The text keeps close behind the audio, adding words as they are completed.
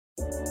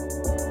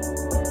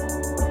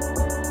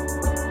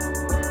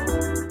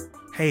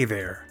Hey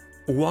there,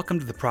 welcome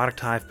to the Product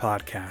Hive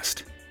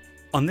podcast.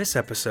 On this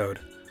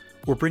episode,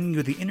 we're bringing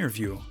you the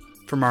interview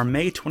from our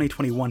May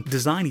 2021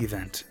 design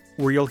event,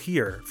 where you'll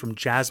hear from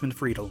Jasmine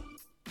Friedel.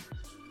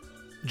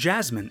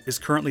 Jasmine is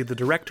currently the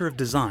Director of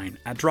Design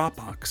at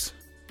Dropbox.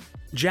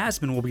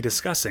 Jasmine will be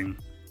discussing,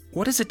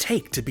 what does it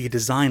take to be a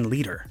design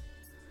leader?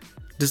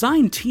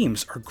 Design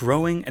teams are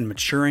growing and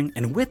maturing,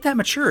 and with that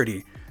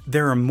maturity,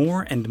 there are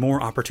more and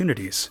more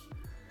opportunities.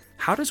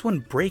 How does one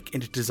break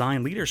into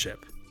design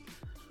leadership?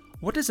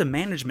 What does a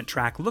management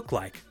track look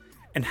like,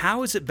 and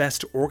how is it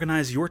best to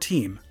organize your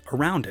team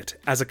around it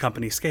as a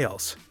company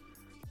scales?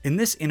 In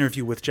this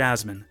interview with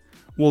Jasmine,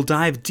 we'll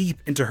dive deep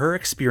into her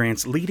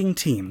experience leading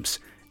teams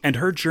and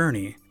her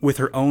journey with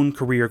her own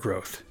career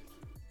growth.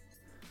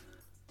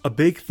 A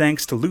big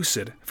thanks to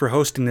Lucid for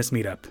hosting this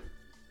meetup.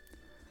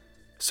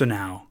 So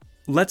now,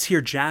 let's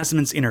hear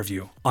Jasmine's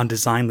interview on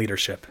design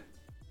leadership.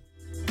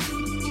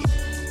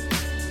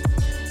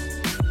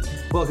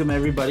 Welcome,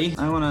 everybody.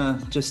 I want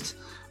to just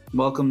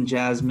welcome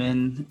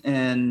Jasmine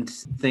and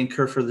thank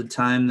her for the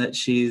time that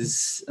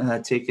she's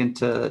taken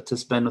to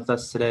spend with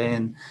us today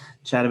and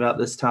chat about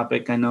this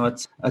topic. I know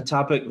it's a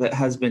topic that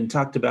has been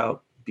talked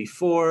about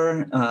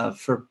before.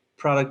 For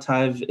Product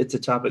Hive, it's a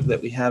topic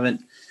that we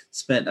haven't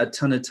spent a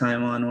ton of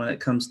time on when it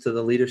comes to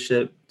the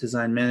leadership,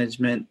 design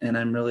management, and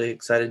I'm really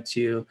excited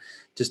to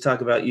just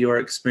talk about your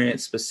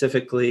experience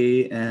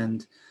specifically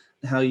and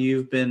how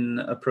you've been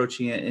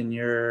approaching it in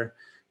your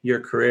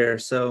career.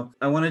 So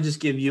I want to just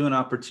give you an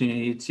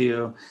opportunity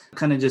to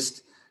kind of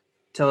just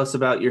tell us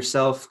about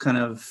yourself, kind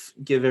of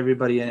give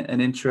everybody an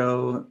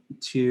intro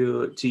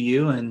to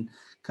you and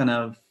kind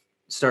of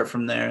start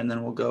from there, and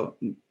then we'll go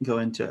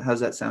into it. How's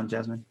that sound,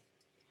 Jasmine?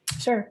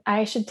 Sure.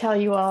 I should tell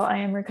you all I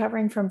am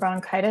recovering from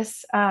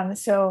bronchitis.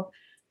 So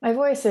my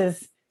voice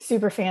is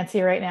super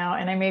fancy right now,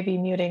 and I may be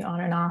muting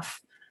on and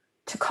off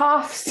to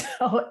cough.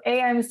 So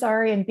A, I'm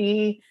sorry, and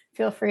B,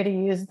 feel free to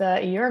use the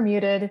 "you're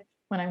muted"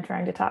 when I'm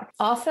trying to talk.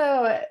 Also,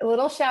 a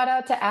little shout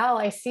out to Al.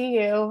 I see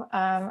you.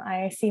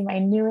 I see my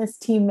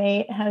newest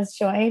teammate has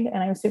joined, and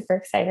I'm super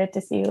excited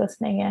to see you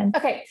listening in.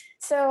 Okay,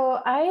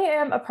 so I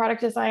am a product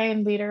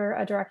design leader,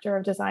 a director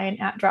of design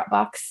at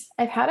Dropbox.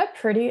 I've had a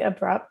pretty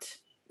abrupt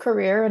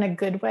career in a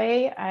good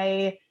way.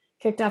 I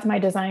kicked off my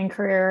design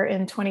career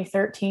in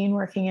 2013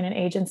 working in an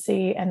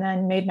agency, and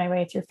then made my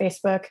way through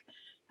Facebook,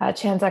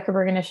 Chan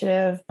Zuckerberg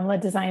Initiative,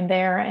 led design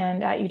there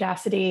and at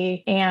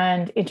Udacity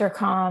and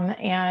Intercom,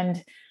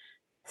 and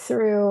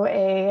through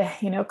a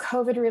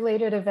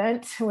COVID-related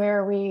event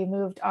where we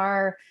moved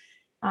our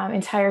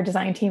entire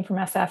design team from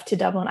SF to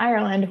Dublin,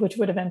 Ireland, which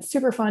would have been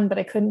super fun, but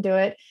I couldn't do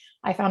it.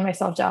 I found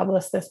myself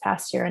jobless this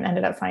past year and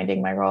ended up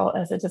finding my role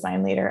as a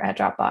design leader at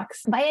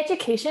Dropbox. By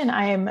education,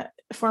 I'm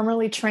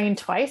formally trained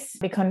twice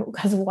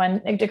because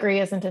one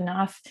degree isn't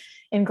enough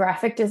in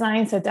graphic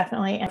design. So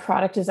definitely in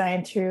product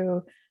design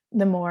through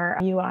the more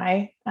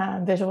UI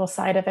visual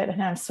side of it.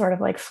 And I've sort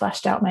of like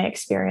fleshed out my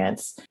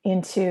experience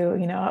into,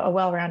 a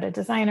well-rounded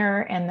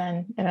designer and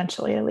then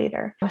eventually a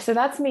leader. So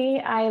that's me.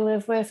 I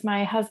live with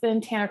my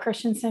husband, Tanner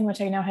Christensen, which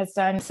I know has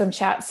done some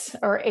chats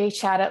or a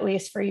chat at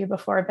least for you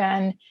before,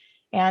 Ben,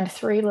 and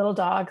 3 little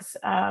dogs,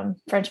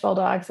 French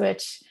bulldogs,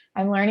 which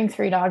I'm learning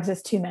 3 dogs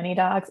is too many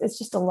dogs. It's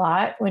just a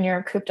lot when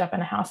you're cooped up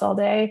in a house all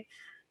day.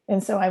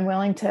 And so I'm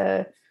willing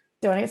to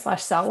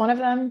donate/sell one of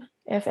them.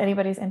 If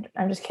anybody's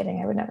I'm just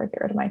kidding. I would never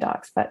get rid of my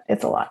dogs, but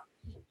it's a lot.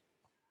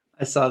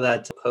 I saw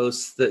that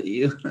post that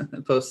you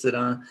posted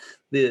on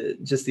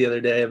just the other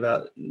day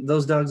about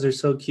those dogs are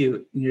so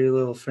cute. Your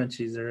little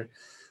Frenchies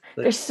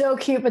they're so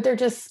cute, but they're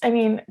just,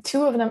 2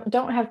 of them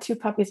don't have 2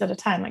 puppies at a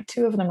time. Like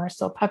 2 of them are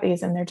still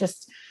puppies and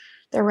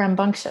they're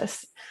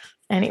rambunctious.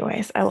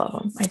 Anyways, I love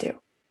them. I do.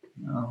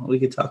 Oh, we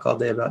could talk all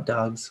day about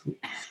dogs.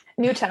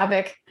 New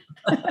topic.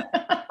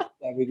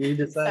 We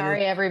decided.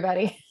 Sorry,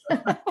 everybody.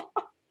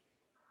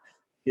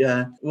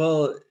 Yeah.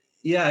 Well,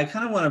 yeah, I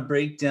kind of want to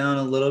break down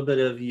a little bit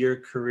of your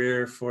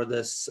career for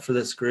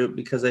this group,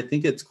 because I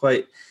think it's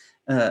quite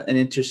an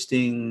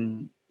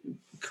interesting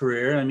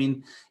career. I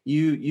mean,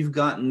 you've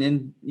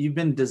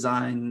been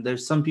design.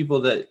 There's some people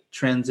that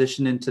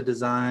transition into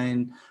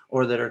design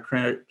or that are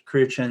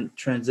career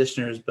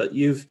transitioners, but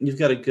you've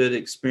got a good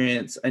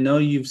experience. I know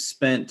you've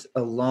spent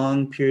a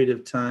long period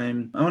of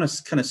time. I want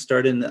to kind of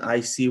start in the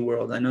IC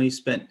world. I know you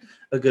spent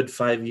a good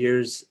 5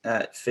 years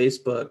at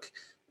Facebook.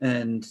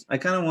 And I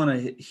kind of want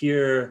to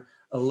hear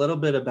a little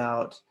bit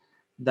about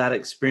that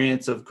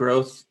experience of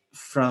growth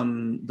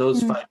from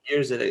those 5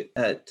 years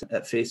at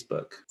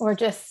Facebook. Or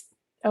just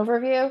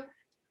overview?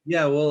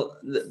 Yeah, well,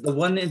 the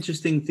one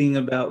interesting thing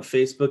about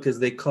Facebook is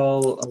they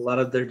call a lot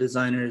of their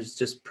designers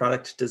just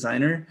product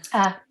designer.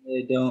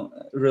 They don't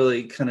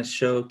really kind of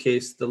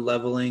showcase the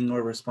leveling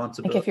or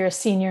responsibility. Like if you're a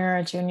senior or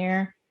a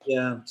junior.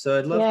 Yeah, so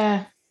I'd love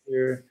to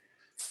hear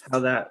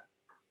how that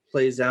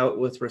plays out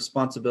with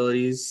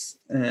responsibilities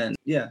and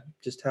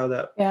just how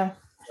that. Yeah.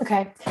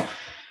 Okay.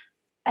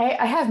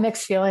 I have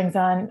mixed feelings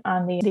on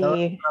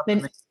the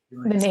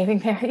naming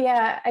there.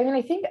 Yeah.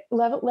 I think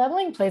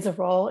leveling plays a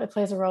role. It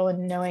plays a role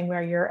in knowing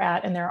where you're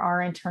at. And there are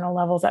internal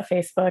levels at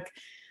Facebook.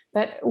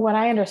 But what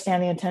I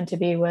understand the intent to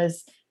be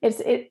was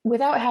it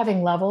without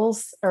having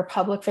levels or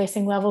public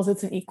facing levels,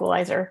 it's an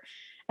equalizer.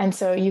 And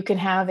so you can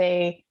have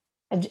an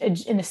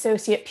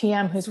associate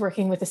PM who's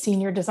working with a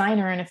senior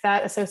designer. And if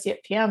that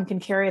associate PM can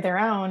carry their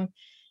own,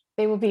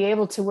 they will be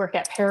able to work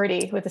at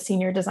parity with a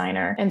senior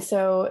designer. And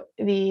so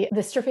the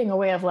stripping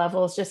away of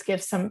levels just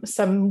gives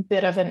some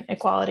bit of an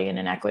equality and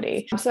an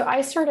equity. So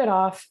I started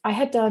off, I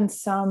had done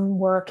some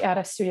work at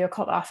a studio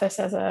called Office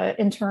as an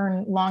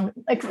intern,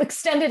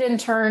 extended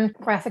intern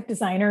graphic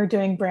designer,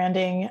 doing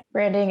branding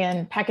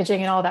and packaging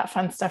and all that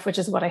fun stuff, which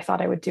is what I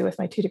thought I would do with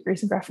my 2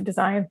 degrees in graphic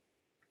design.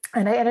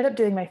 And I ended up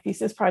doing my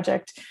thesis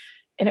project,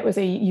 and it was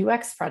a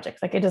UX project.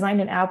 Like, I designed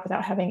an app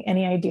without having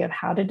any idea of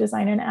how to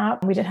design an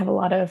app. We didn't have a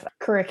lot of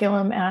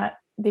curriculum at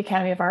the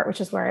Academy of Art, which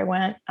is where I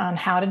went, on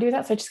how to do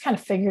that. So I just kind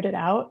of figured it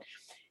out.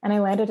 And I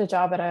landed a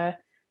job at a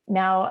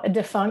now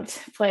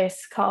defunct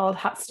place called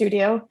Hot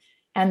Studio.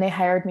 And they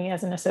hired me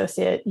as an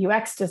associate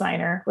UX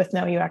designer with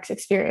no UX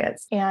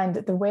experience. And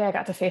the way I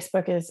got to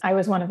Facebook is I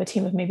was one of a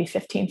team of maybe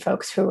 15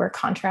 folks who were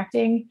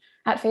contracting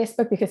at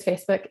Facebook, because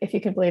Facebook, if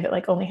you can believe it,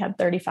 like only had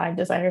 35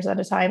 designers at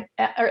the time,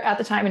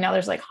 and now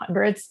there's like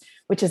hundreds,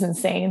 which is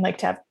insane. Like,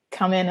 to have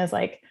come in as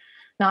like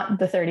not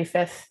the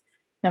 35th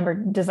number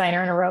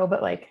designer in a row,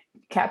 but like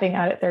capping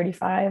out at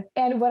 35.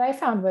 And what I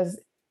found was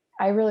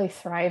I really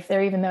thrived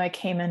there, even though I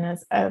came in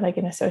as like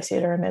an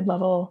associate or a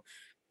mid-level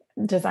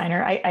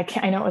designer.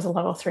 I know it was a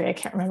level 3. I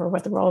can't remember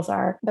what the roles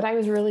are, but I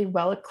was really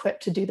well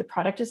equipped to do the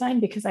product design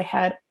because I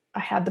had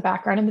the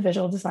background in the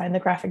visual design, the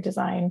graphic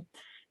design,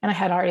 and I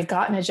had already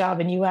gotten a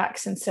job in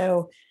UX. And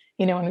so,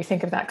 when we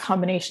think of that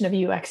combination of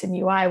UX and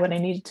UI, what I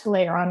needed to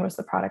layer on was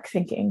the product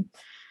thinking.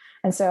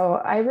 And so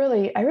I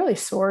really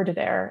soared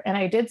there. And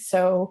I did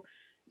so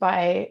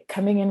by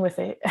coming in with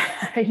a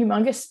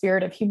humongous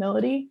spirit of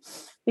humility,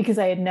 because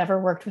I had never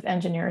worked with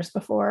engineers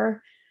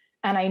before.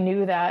 And I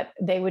knew that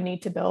they would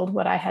need to build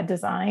what I had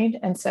designed.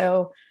 And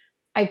so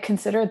I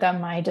considered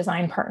them my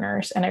design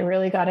partners. And I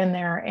really got in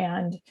there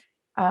and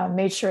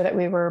made sure that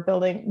we were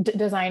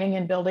designing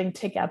and building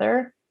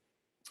together.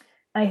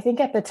 And I think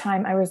at the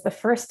time I was the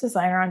first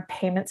designer on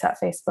payments at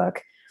Facebook.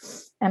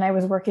 And I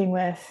was working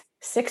with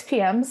 6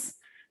 PMs.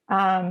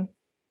 And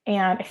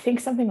I think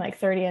something like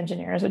 30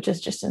 engineers, which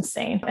is just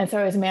insane. And so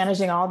I was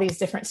managing all these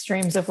different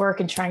streams of work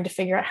and trying to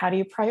figure out, how do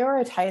you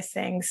prioritize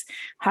things?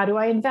 How do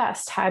I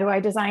invest? How do I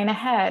design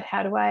ahead?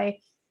 How do I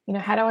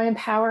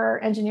empower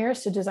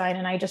engineers to design?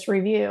 And I just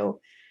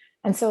review.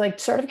 And so, like,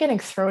 sort of getting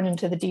thrown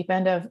into the deep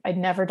end of, I'd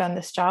never done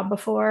this job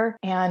before.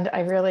 And I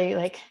really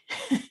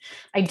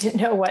I didn't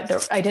know what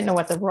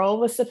the role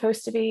was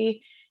supposed to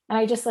be. And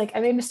I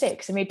made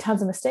mistakes. I made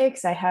tons of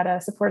mistakes. I had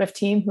a supportive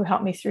team who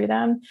helped me through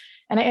them.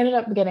 And I ended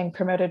up getting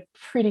promoted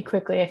pretty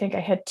quickly. I think I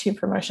had 2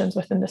 promotions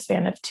within the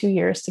span of 2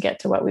 years to get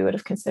to what we would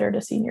have considered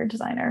a senior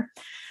designer.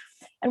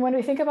 And when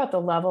we think about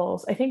the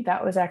levels, I think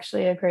that was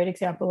actually a great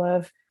example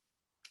of,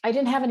 I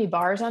didn't have any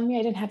bars on me.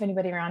 I didn't have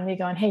anybody around me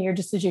going, hey, you're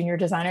just a junior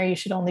designer. You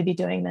should only be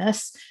doing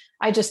this.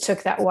 I just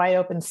took that wide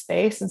open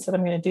space and said,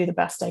 I'm going to do the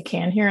best I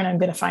can here, and I'm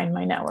going to find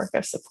my network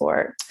of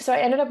support. So I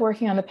ended up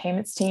working on the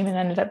payments team and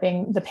ended up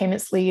being the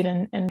payments lead.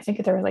 And I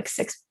think there were like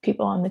 6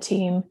 people on the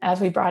team, as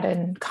we brought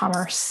in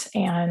commerce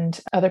and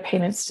other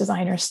payments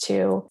designers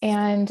too.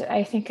 And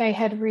I think I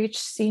had reached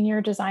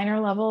senior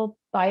designer level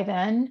by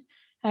then.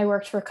 I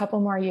worked for a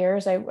couple more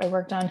years. I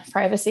worked on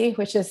privacy,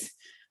 which is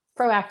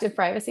proactive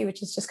privacy,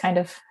 which is just kind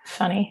of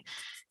funny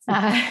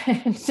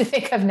to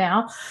think of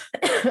now.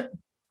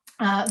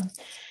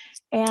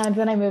 And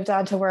then I moved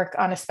on to work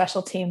on a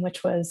special team,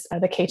 which was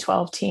the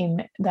K-12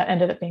 team that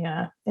ended up being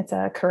it's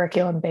a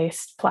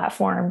curriculum-based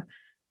platform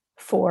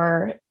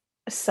for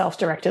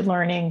self-directed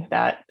learning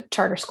that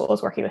charter school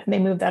was working with. And they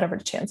moved that over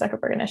to Chan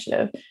Zuckerberg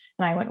Initiative,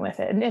 and I went with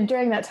it. And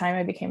during that time,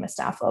 I became a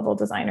staff level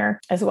designer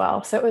as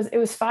well. So it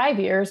was 5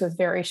 years with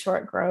very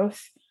short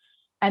growth.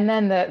 And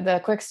then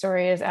the quick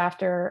story is,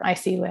 after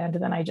IC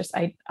landed, then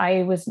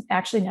I was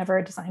actually never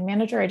a design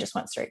manager. I just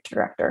went straight to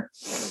director.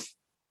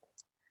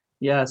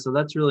 Yeah, so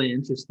that's really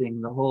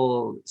interesting. The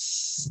whole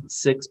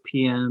 6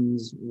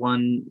 PMs,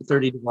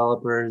 30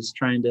 developers,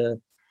 trying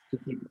to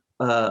keep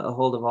a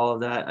hold of all of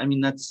that. I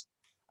mean,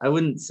 I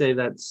wouldn't say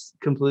that's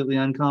completely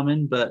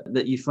uncommon, but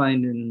that you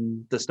find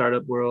in the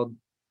startup world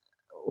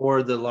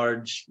or the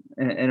large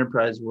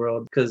enterprise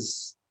world.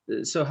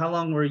 So how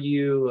long were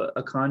you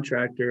a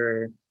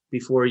contractor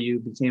before you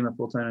became a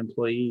full-time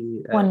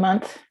employee? 1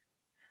 month.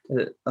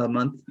 A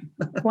month?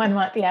 1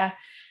 month, yeah.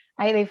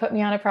 They put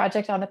me on a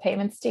project on the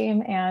payments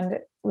team, and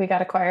we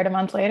got acquired a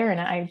month later.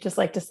 And I just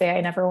like to say I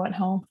never went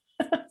home.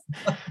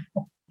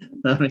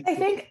 I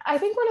think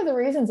one of the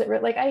reasons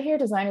I hear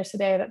designers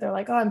today that they're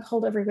like, oh, I'm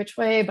pulled every which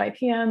way by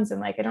PMs, and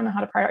like, I don't know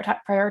how to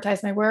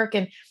prioritize my work,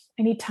 and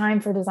I need time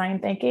for design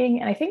thinking.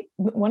 And I think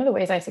one of the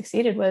ways I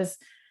succeeded was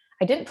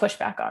I didn't push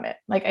back on it.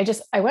 Like,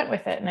 I went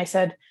with it, and I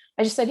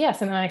just said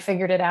yes. And then I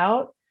figured it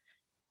out.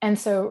 And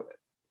so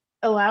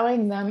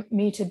allowing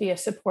me to be a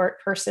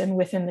support person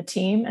within the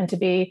team, and to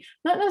be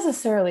not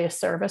necessarily a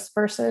service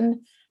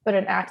person, but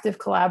an active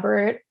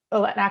collaborator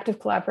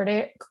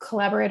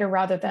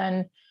rather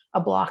than a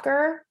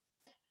blocker,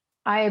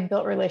 I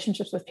built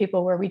relationships with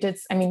people where we did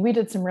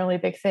some really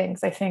big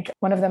things. I think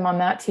one of them on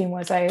that team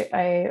was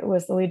I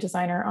was the lead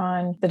designer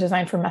on the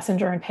design for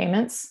Messenger and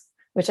payments,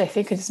 which I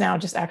think is now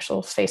just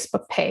actual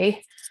Facebook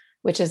Pay,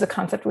 which is a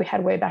concept we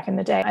had way back in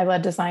the day. I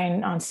led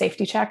design on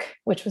Safety Check,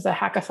 which was a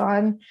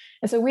hackathon.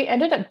 And so we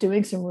ended up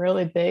doing some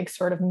really big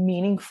sort of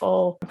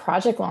meaningful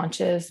project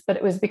launches, but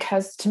it was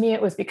because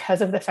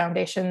of the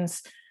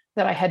foundations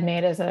that I had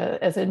made as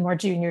a more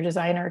junior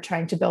designer,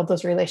 trying to build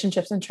those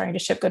relationships and trying to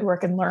ship good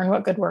work and learn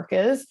what good work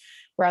is,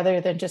 rather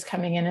than just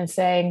coming in and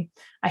saying,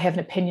 I have an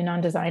opinion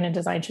on design and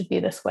design should be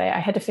this way. I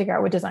had to figure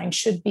out what design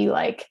should be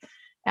like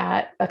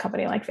at a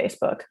company like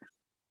Facebook.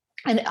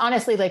 And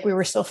honestly, like we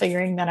were still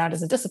figuring that out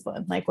as a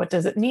discipline. Like, what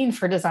does it mean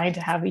for design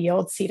to have a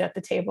yield seat at the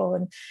table?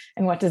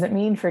 And what does it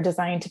mean for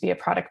design to be a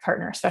product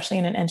partner, especially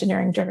in an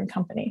engineering driven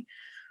company?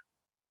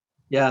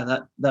 Yeah,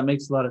 that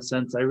makes a lot of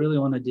sense. I really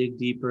want to dig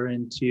deeper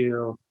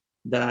into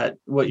that,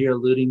 what you're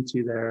alluding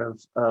to there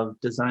of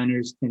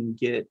designers can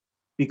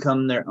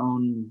become their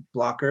own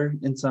blocker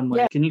in some way.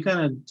 Yeah. Can you kind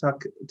of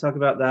talk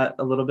about that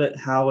a little bit?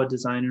 How a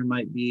designer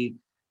might be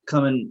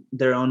becoming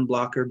their own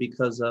blocker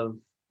because of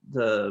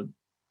the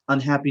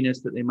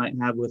unhappiness that they might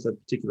have with a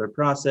particular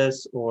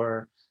process,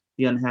 or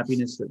the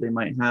unhappiness that they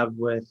might have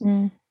with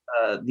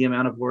the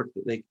amount of work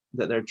that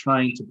they're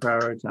trying to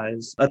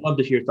prioritize. I'd love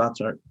to hear your thoughts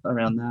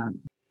around that.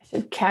 I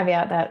should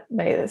caveat that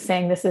by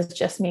saying this is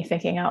just me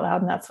thinking out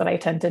loud, and that's what I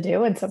tend to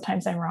do. And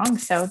sometimes I'm wrong.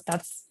 So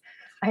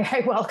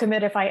I welcome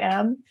it if I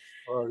am.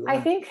 Oh, yeah.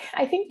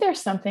 I think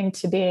there's something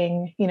to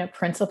being,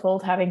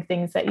 principled, having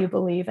things that you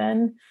believe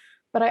in.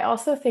 But I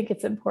also think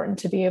it's important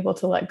to be able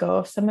to let go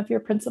of some of your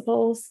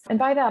principles. And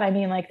by that, I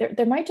mean, like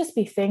there might just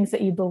be things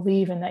that you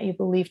believe in that you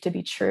believe to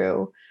be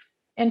true.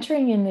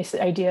 Entering in this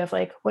idea of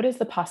like, what is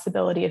the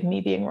possibility of me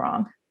being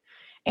wrong?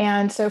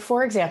 And so,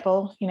 for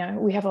example,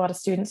 we have a lot of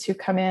students who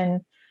come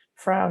in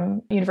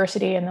from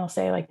university and they'll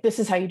say like, this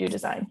is how you do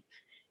design.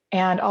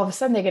 And all of a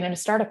sudden they get into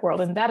startup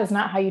world, and that is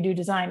not how you do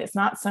design. It's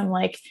not some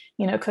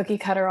cookie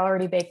cutter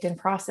already baked in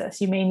process.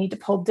 You may need to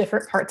pull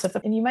different parts of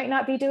it, and you might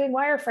not be doing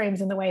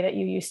wireframes in the way that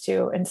you used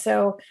to. And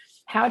so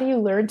how do you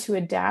learn to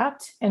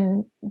adapt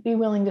and be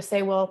willing to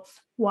say, well,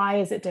 why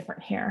is it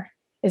different here?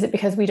 Is it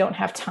because we don't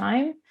have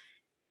time?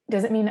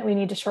 Does it mean that we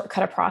need to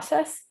shortcut a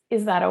process?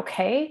 Is that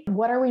okay?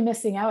 What are we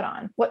missing out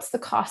on? What's the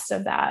cost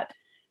of that?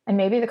 And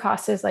maybe the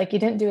cost is like, you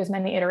didn't do as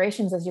many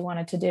iterations as you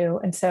wanted to do.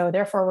 And so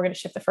therefore we're going to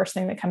ship the first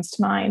thing that comes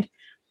to mind.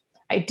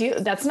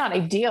 That's not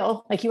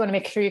ideal. Like, you want to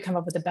make sure you come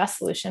up with the best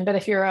solution. But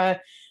if you're a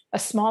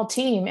small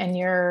team and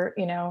you're,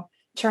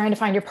 trying to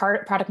find your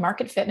product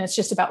market fit, and it's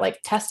just about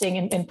like testing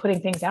and putting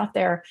things out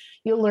there,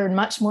 you'll learn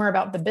much more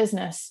about the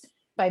business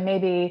by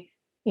maybe,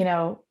 being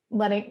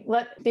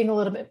a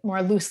little bit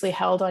more loosely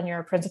held on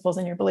your principles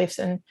and your beliefs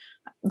and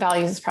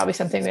values is probably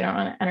something we don't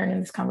want to enter in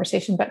this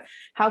conversation. But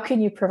how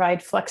can you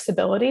provide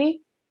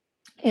flexibility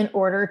in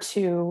order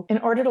to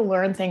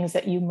learn things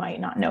that you might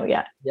not know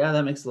yet? Yeah,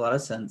 that makes a lot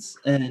of sense.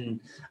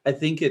 And I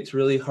think it's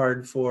really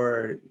hard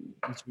for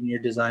junior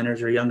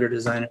designers or younger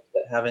designers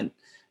that haven't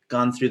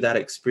gone through that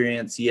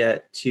experience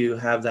yet to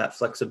have that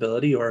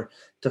flexibility or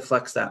to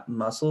flex that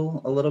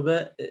muscle a little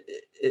bit.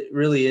 It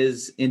really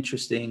is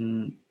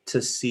interesting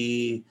to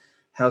see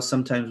how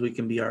sometimes we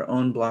can be our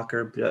own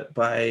blocker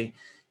by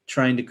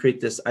trying to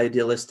create this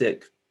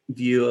idealistic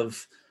view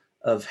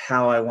of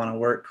how I want to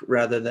work,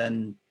 rather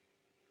than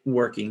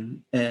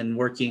working and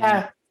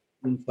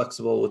being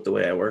flexible with the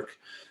way I work.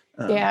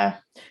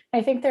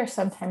 I think there's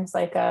sometimes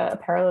like a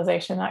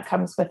paralyzation that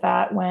comes with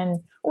that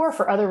or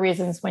for other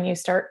reasons, when you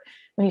start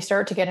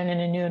to get in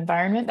a new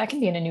environment. That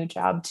can be in a new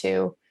job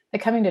too.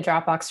 Like coming to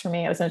Dropbox for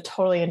me, it was in a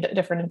totally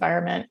different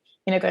environment,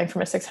 going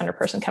from a 600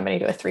 person company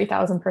to a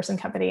 3,000 person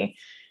company.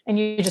 And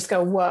you just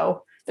go,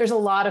 whoa, there's a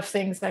lot of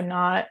things I'm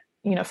not,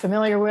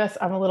 familiar with.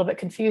 I'm a little bit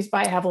confused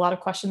by, I have a lot of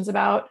questions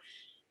about.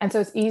 And so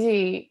it's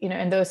easy,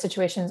 in those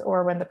situations,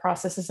 or when the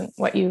process isn't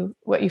what you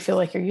feel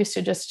like you're used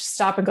to, just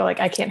stop and go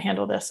like, I can't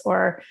handle this,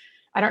 or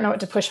I don't know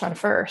what to push on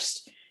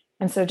first.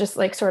 And so just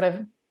like sort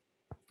of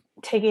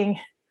taking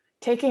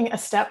a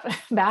step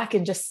back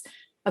and just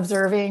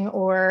observing,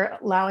 or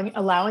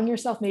allowing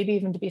yourself maybe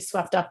even to be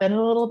swept up in it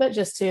a little bit,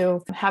 just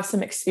to have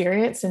some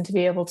experience and to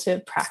be able to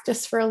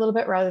practice for a little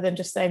bit, rather than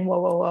just saying,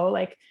 whoa.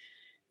 Like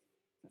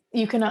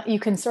you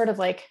can sort of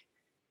like,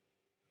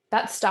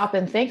 that stop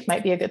and think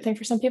might be a good thing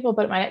for some people,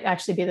 but it might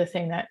actually be the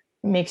thing that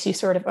makes you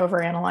sort of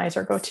overanalyze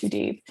or go too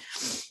deep.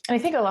 And I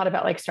think a lot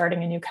about like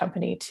starting a new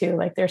company too.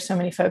 Like there's so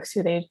many folks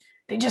who they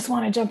just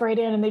want to jump right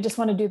in and they just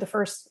want to do the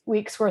first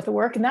week's worth of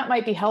work. And that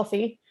might be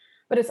healthy,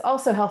 but it's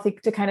also healthy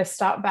to kind of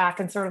stop back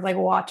and sort of like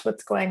watch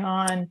what's going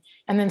on,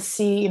 and then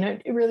see,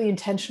 really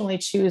intentionally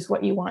choose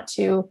what you want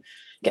to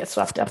get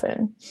swept up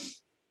in.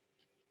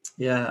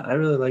 Yeah, I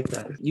really like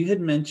that. You had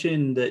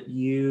mentioned that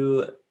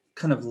you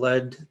kind of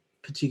led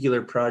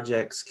particular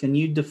projects. Can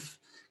you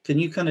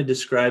kind of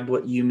describe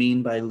what you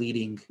mean by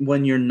leading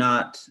when you're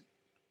not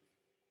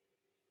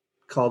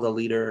called a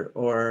leader,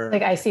 or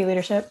like IC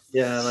leadership?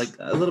 Yeah, like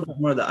a little bit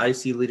more of the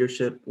IC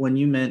leadership. When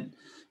you meant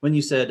when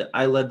you said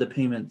I led the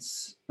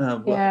payments,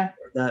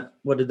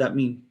 what did that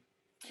mean?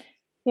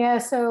 Yeah.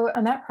 So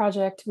on that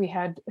project, we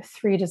had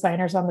 3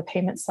 designers on the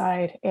payment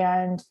side.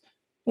 And,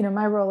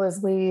 my role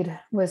as lead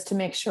was to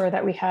make sure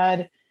that we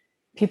had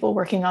people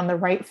working on the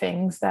right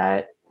things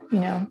that,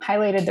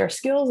 highlighted their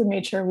skills and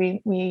made sure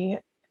we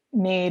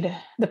made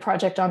the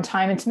project on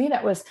time. And to me,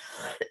 that was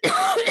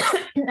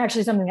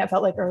actually something that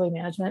felt like early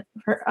management.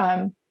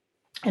 And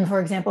for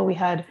example,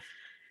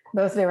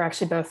 they were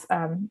actually both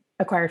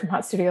acquired from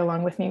Hot Studio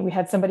along with me. We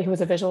had somebody who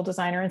was a visual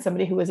designer and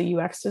somebody who was a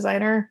UX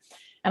designer.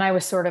 And I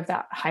was sort of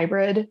that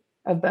hybrid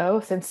of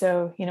both. And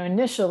so,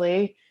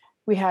 initially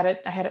I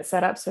had it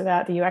set up so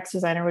that the UX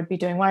designer would be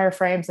doing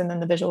wireframes and then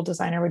the visual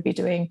designer would be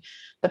doing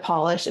the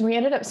polish. And we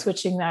ended up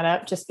switching that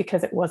up just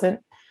because it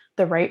wasn't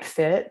the right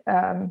fit.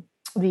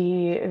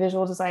 The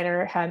visual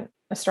designer had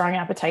a strong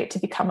appetite to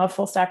become a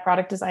full stack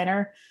product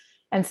designer.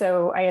 And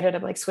so I ended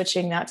up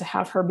switching that to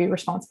have her be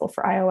responsible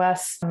for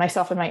iOS.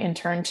 Myself and my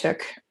intern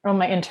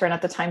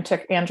at the time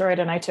took Android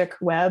and I took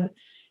web.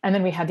 And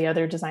then we had the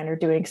other designer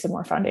doing some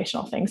more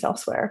foundational things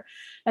elsewhere.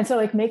 And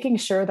so making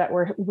sure that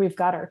we've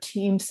got our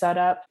team set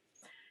up.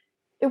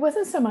 It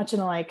wasn't so much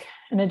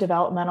in a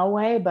developmental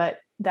way, but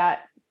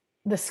that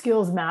the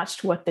skills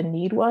matched what the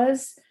need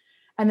was.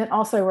 And then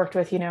also I worked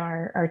with,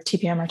 our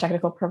TPM, our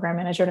technical program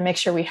manager, to make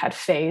sure we had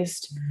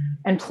phased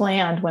and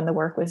planned when the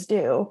work was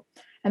due.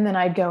 And then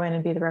I'd go in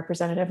and be the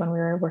representative when we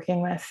were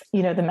working with,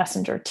 the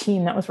messenger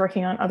team that was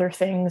working on other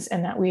things,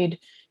 and that we'd,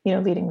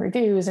 leading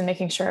reviews and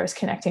making sure I was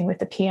connecting with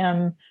the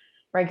PM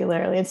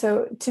regularly. And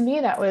so to me,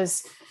 it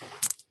was,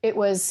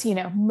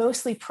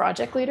 mostly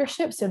project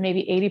leadership. So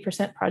maybe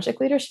 80% project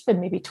leadership and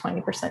maybe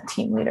 20%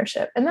 team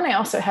leadership. And then I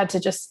also had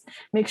to just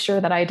make sure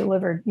that I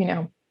delivered,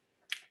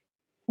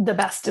 the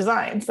best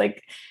designs.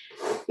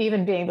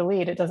 Even being the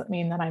lead, it doesn't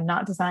mean that I'm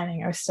not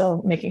designing. I was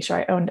still making sure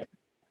I owned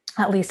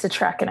at least a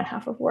track and a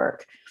half of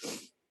work.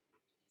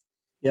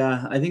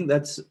 Yeah, I think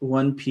that's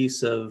one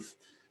piece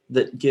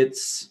that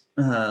gets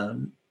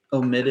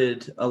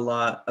omitted a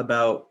lot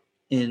about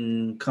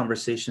in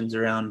conversations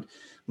around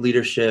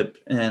leadership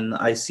and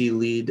IC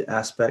lead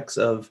aspects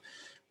of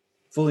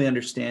fully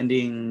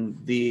understanding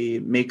the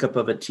makeup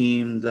of a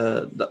team,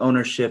 the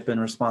ownership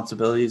and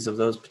responsibilities of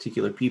those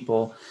particular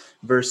people,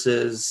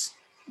 versus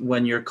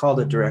when you're called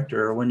a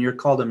director or when you're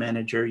called a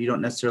manager. You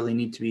don't necessarily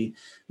need to be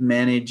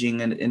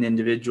managing an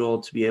individual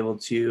to be able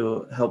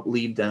to help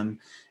lead them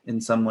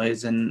in some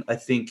ways. And I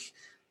think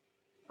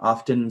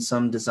often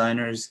some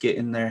designers get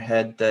in their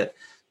head that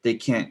they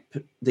can't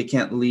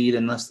lead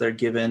unless they're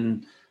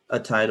given a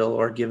title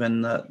or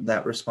given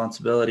that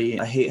responsibility.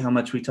 I hate how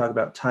much we talk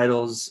about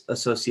titles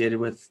associated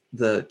with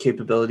the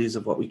capabilities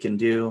of what we can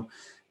do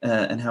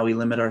and how we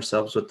limit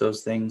ourselves with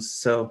those things.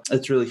 So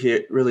it's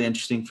really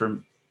interesting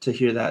to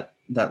hear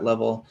that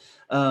level.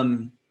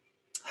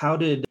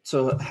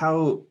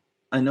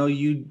 I know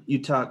you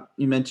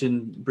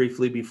mentioned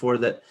briefly before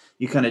that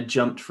you kind of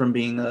jumped from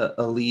being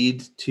a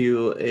lead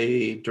to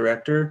a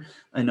director.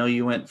 I know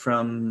you went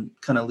from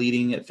kind of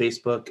leading at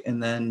Facebook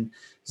and then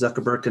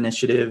Zuckerberg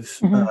Initiative.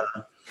 Mm-hmm.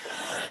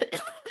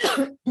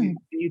 Can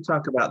you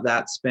talk about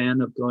that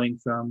span of going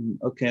from,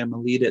 okay, I'm a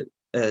lead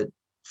at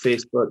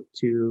Facebook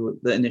to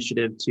the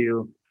initiative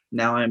to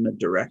now I'm a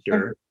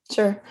director?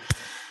 Sure.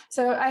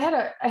 So I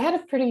had a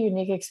pretty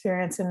unique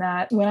experience in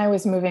that when I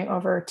was moving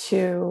over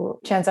to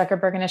Chan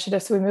Zuckerberg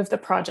Initiative. So we moved the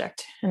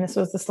project, and this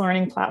was this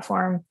learning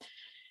platform.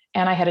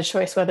 And I had a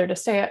choice whether to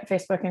stay at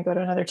Facebook and go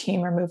to another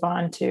team or move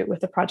on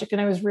with the project.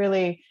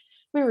 And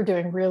we were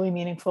doing really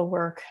meaningful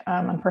work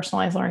on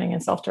personalized learning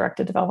and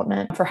self-directed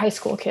development for high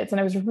school kids. And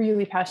I was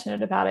really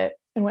passionate about it.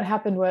 And what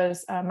happened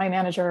was my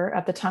manager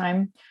at the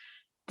time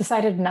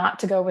decided not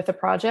to go with the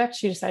project.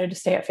 She decided to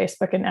stay at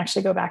Facebook and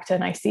actually go back to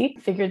an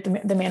IC. Figured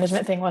the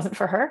management thing wasn't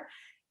for her.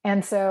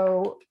 And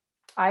so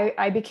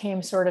I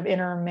became sort of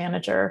interim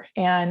manager.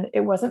 And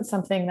it wasn't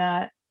something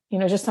that,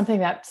 just something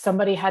that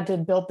somebody had to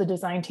build the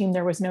design team.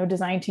 There was no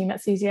design team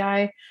at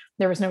CZI.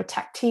 There was no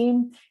tech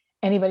team.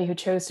 Anybody who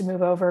chose to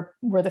move over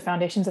were the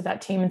foundations of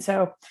that team. And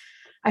so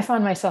I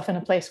found myself in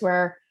a place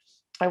where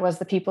I was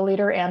the people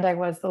leader and I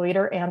was the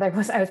leader and I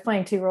was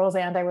playing 2 roles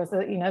and I was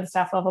the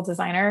staff level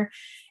designer.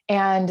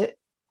 And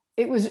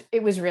it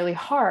was really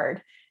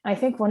hard. And I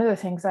think one of the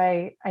things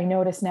I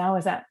notice now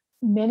is that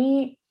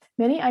many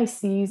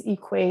ICs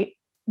equate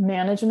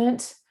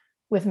management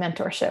with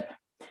mentorship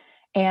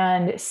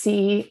and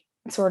see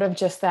sort of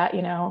just that,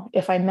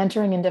 if I'm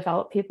mentoring and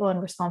develop people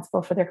and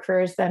responsible for their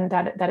careers, then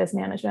that is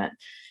management.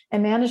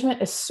 And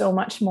management is so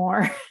much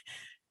more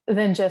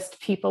than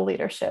just people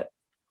leadership.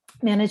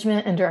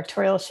 Management and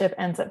directorialship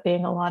ends up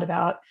being a lot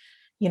about,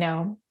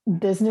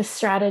 business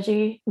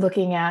strategy,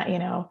 looking at,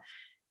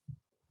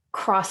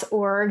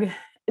 cross-org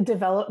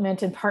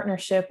development and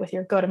partnership with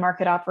your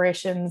go-to-market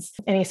operations,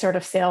 any sort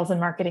of sales and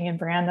marketing and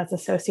brand that's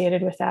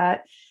associated with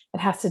that. It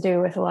has to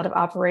do with a lot of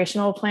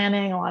operational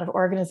planning, a lot of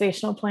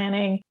organizational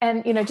planning,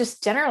 and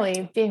just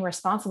generally being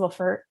responsible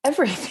for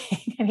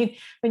everything. I mean,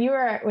 when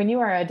you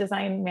are a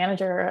design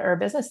manager or a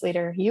business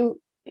leader,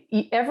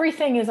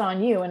 everything is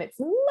on you, and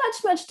it's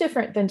much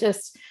different than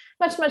just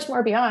much, much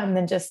more beyond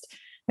than just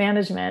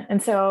management.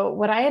 And so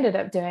what I ended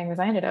up doing was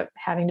I ended up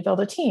having to build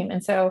a team.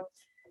 And so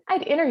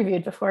I'd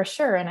interviewed before,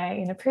 sure.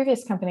 And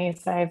previous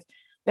companies I've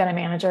been a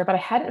manager, but I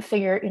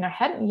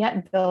hadn't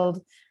yet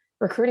built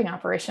recruiting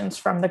operations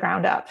from the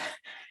ground up.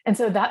 And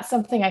so that's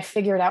something I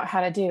figured out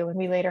how to do. And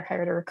we later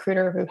hired a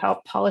recruiter who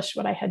helped polish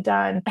what I had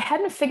done. I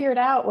hadn't figured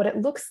out what it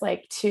looks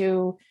like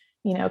to,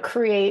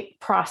 create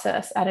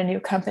process at a new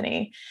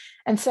company.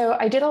 And so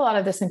I did a lot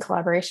of this in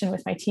collaboration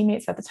with my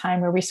teammates at the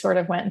time, where we sort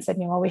of went and said,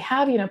 we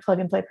have, plug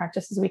and play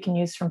practices we can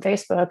use from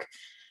Facebook.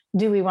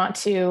 Do we want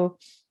to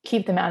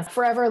keep them as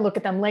forever, look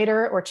at them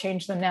later, or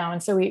change them now?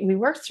 And so we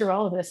worked through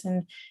all of this.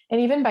 And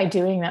even by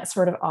doing that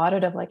sort of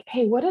audit of like,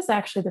 hey, what does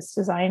actually this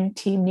design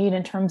team need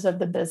in terms of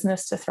the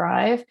business to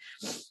thrive?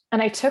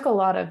 And I took a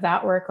lot of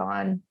that work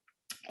on.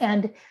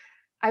 And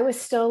I was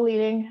still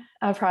leading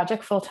a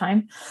project full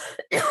time,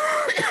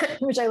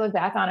 which I look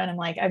back on and I'm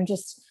like, I'm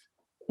just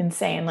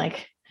insane.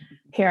 Like,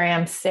 here I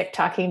am sick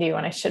talking to you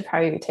when I should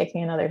probably be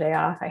taking another day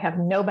off. I have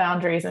no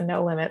boundaries and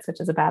no limits,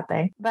 which is a bad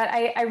thing. But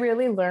I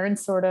really learned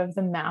sort of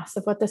the mass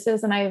of what this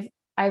is. And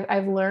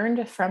I've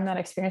learned from that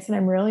experience, and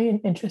I'm really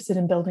interested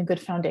in building good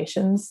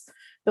foundations,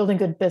 building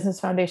good business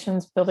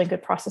foundations, building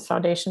good process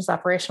foundations,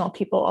 operational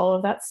people, all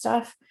of that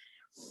stuff.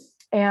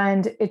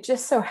 And it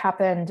just so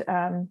happened,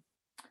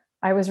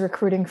 I was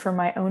recruiting for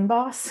my own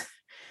boss,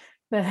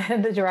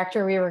 the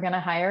director we were going to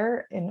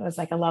hire, and it was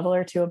like a level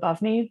or two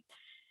above me.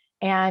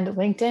 And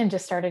LinkedIn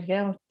just started,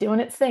 doing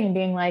its thing and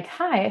being like,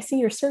 hi, I see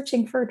you're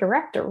searching for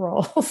director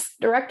roles,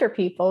 director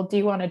people. Do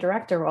you want a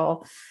director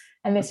role?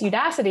 And this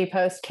Udacity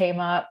post came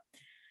up,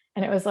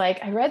 and it was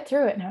like, I read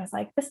through it and I was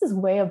like, this is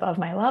way above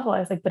my level. I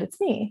was like, but it's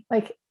me.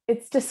 Like,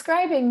 it's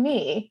describing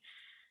me.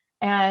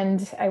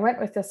 And I went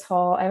with this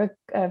whole, I have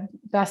a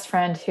best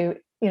friend who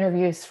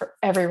interviews for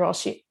every role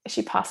she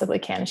possibly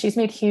can. She's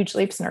made huge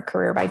leaps in her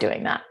career by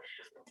doing that.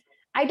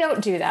 I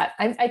don't do that.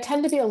 I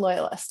tend to be a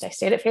loyalist. I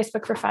stayed at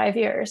Facebook for 5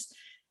 years.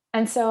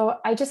 And so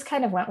I just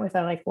kind of went with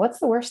it, like, what's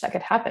the worst that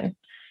could happen?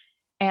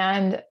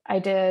 And I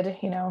did,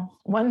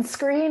 one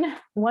screen,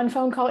 one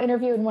phone call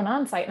interview, and one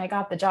on-site, and I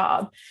got the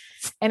job.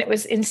 And it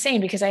was insane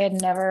because I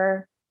had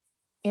never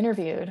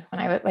interviewed when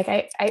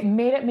I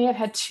may have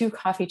had 2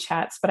 coffee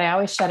chats, but I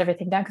always shut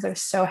everything down because I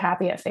was so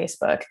happy at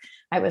Facebook.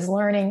 I was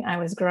learning, I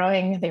was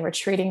growing, they were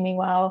treating me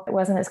well. It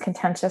wasn't as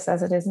contentious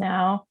as it is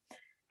now.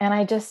 And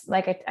I just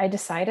I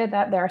decided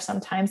that there are some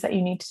times that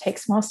you need to take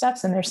small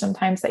steps, and there's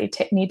sometimes that you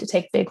need to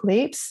take big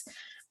leaps.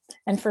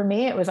 And for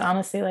me, it was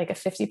honestly like a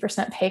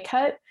 50% pay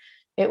cut.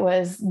 It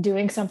was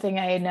doing something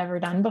I had never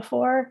done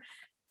before.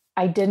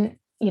 I didn't,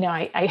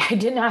 I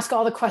didn't ask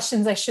all the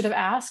questions I should have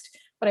asked,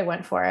 but I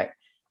went for it.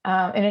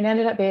 And it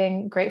ended up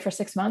being great for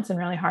 6 months and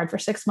really hard for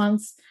 6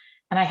 months.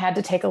 And I had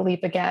to take a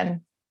leap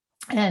again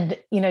and,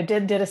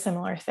 did a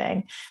similar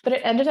thing. But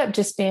it ended up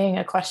just being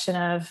a question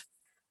of,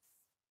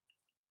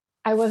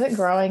 I wasn't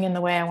growing in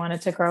the way I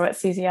wanted to grow at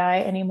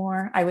CZI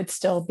anymore. I would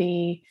still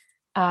need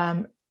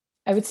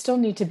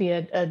to be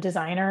a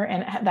designer.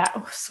 And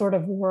that sort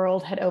of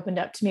world had opened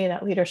up to me.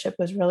 That leadership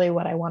was really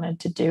what I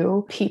wanted to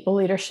do. People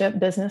leadership,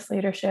 business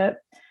leadership.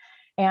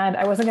 And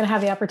I wasn't going to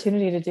have the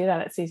opportunity to do that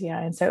at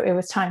CZI. And so it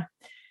was time.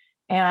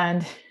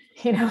 And,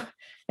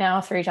 now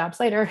 3 jobs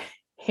later,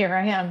 here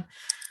I am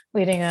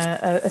leading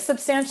a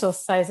substantial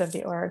size of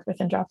the org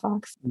within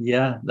Dropbox.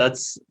 Yeah,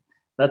 that's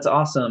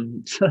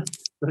awesome. So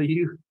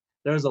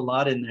there's a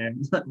lot in there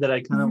that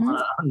I kind of want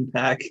to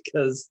unpack,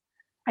 because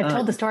I've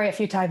told the story a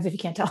few times if you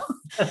can't tell.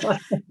 But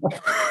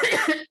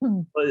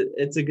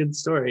it's a good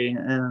story.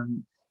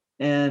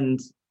 And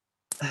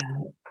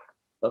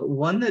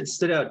one that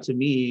stood out to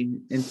me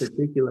in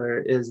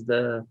particular is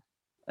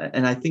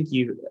and I think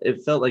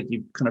it felt like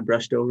you kind of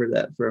brushed over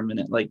that for a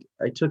minute. Like,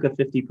 I took a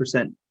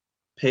 50%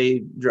 pay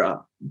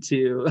drop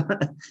to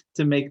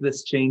make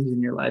this change in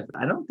your life.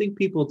 I don't think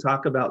people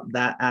talk about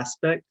that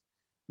aspect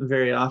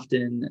very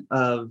often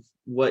of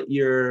what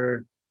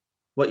you're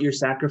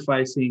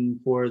sacrificing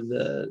for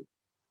the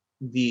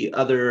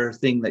other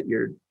thing that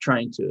you're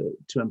trying to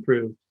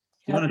improve. Do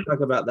you want to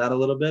talk about that a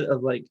little bit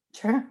of like,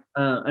 sure.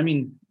 I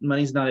mean,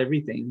 money's not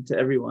everything to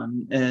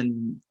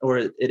everyone, or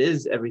it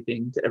is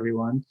everything to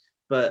everyone,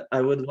 but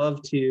I would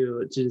love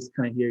to just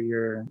kind of hear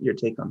your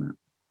take on that.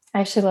 I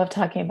actually love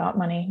talking about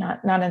money,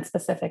 not in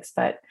specifics,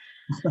 but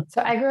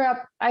so I grew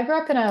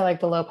up in a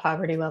below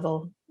poverty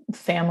level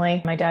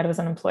family. My dad was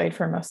unemployed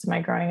for most of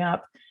my growing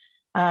up.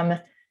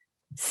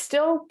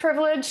 Still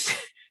privileged,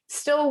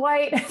 still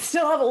white,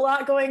 still have a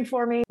lot going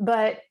for me,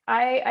 but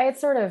I had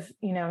sort of,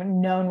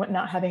 known what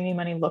not having any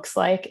money looks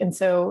like. And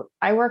so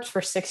I worked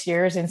for 6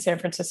 years in San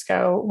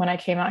Francisco when I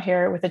came out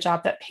here with a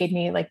job that paid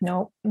me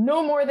no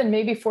more than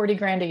maybe 40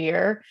 grand a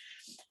year.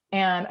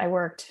 And I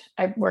worked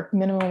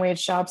minimum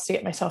wage jobs to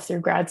get myself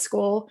through grad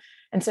school.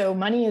 And so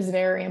money is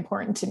very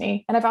important to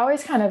me. And I've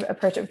always kind of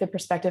approached it with the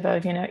perspective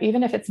of,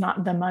 even if it's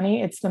not the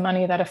money, it's the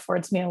money that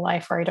affords me a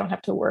life where I don't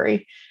have to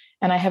worry.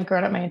 And I have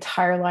grown up my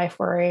entire life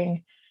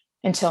worrying,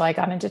 until I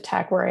got into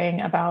tech,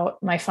 worrying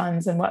about my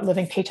funds and what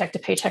living paycheck to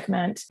paycheck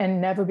meant, and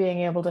never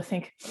being able to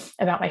think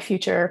about my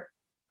future.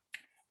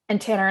 And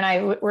Tanner and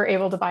I were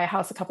able to buy a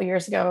house a couple of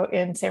years ago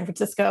in San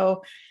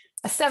Francisco,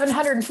 a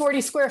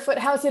 740 square foot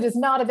house. It is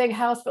not a big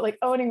house, but like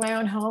owning my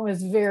own home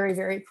is very,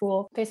 very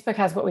cool. Facebook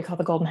has what we call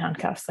the golden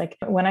handcuffs. Like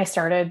when I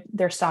started,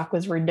 their stock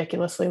was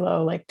ridiculously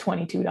low, like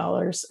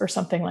 $22 or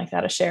something like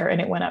that a share. And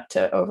it went up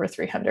to over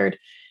 300.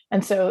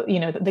 And so,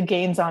 the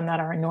gains on that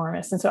are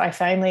enormous. And so I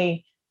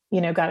finally,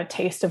 got a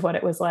taste of what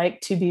it was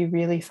like to be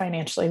really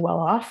financially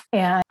well off.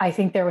 And I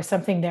think there was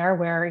something there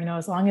where,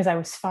 as long as I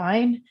was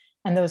fine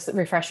and those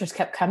refreshers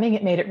kept coming,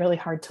 it made it really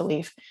hard to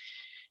leave.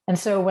 And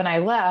so when I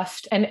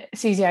left, and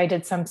CZI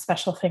did some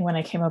special thing when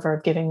I came over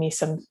of giving me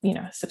some,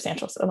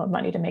 substantial sum of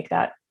money to make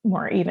that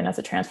more even as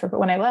a transfer. But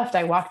when I left,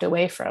 I walked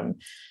away from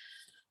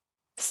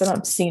some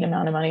obscene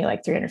amount of money,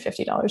 like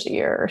 $350 a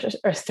year or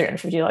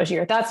 $350 a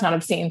year. That's not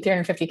obscene,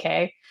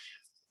 $350K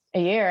a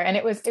year. And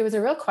it was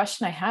a real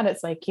question I had.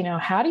 It's like,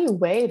 how do you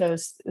weigh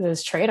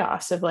those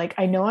trade-offs of like,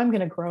 I know I'm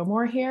going to grow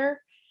more here,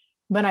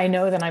 but I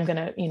know that I'm going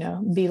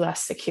to, be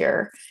less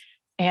secure.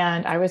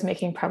 And I was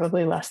making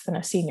probably less than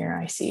a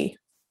senior IC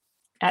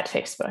at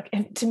Facebook.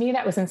 And to me,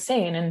 that was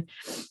insane. And,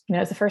 it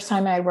was the first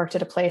time I worked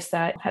at a place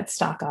that had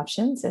stock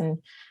options, and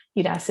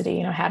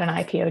Udacity, had an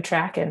IPO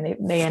track, and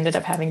they ended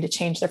up having to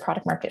change their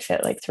product market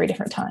fit like 3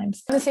 different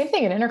times. And the same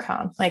thing at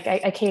Intercom. Like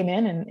I came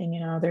in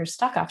and there's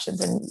stock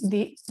options, and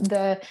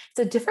it's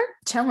a different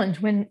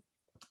challenge when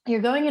you're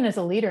going in as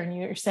a leader and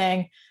you're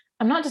saying,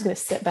 I'm not just going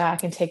to sit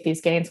back and take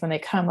these gains when they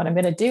come. What I'm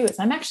going to do is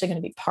I'm actually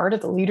going to be part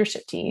of the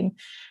leadership team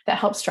that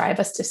helps drive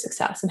us to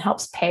success and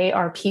helps pay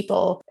our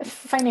people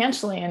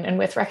financially and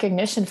with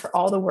recognition for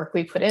all the work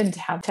we put in to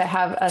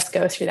have us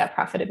go through that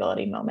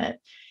profitability moment.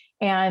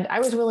 And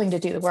I was willing to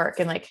do the work.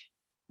 And like,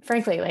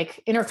 frankly,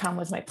 like Intercom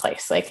was my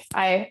place. Like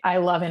I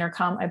love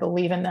Intercom. I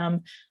believe in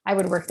them. I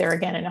would work there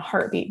again in a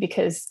heartbeat,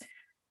 because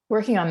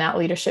working on that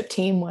leadership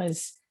team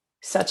was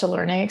such a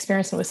learning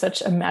experience and was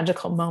such a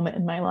magical moment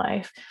in my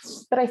life.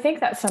 But I think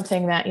that's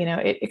something that,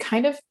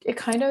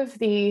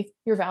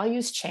 your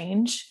values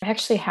change. I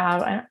actually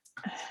have, I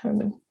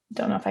don't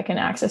know if I can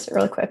access it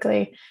really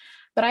quickly,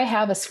 but I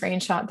have a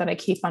screenshot that I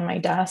keep on my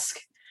desk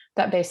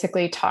that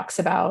basically talks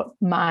about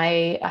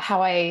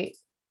how I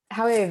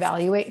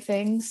evaluate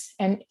things.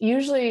 And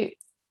usually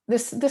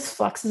this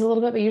fluxes a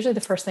little bit, but usually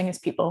the first thing is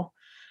people.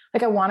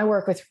 Like I want to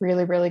work with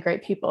really, really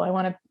great people. I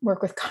want to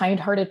work with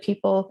kind-hearted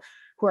people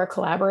who are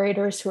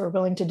collaborators, who are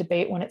willing to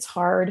debate when it's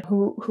hard,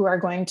 who are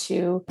going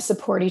to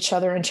support each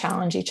other and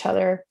challenge each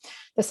other.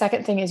 The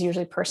second thing is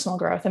usually personal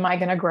growth. Am I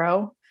going to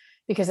grow?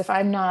 Because if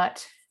I'm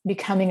not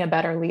becoming a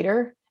better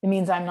leader, it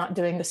means I'm not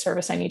doing the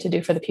service I need to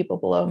do for the people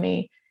below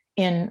me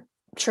in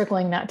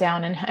trickling that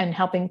down and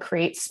helping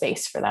create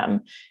space for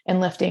them and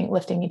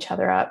lifting each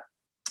other up.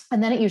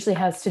 And then it usually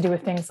has to do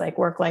with things like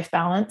work-life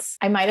balance.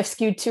 I might have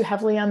skewed too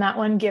heavily on that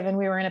one, given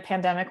we were in a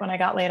pandemic when I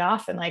got laid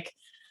off, and like,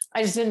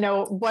 I just didn't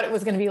know what it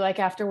was going to be like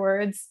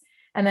afterwards.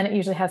 And then it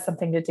usually has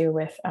something to do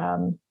with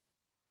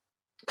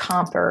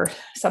comp or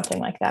something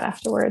like that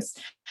afterwards.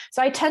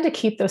 So I tend to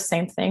keep those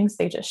same things.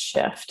 They just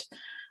shift.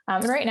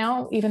 And right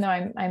now, even though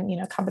I'm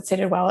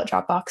compensated well at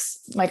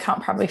Dropbox, my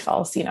comp probably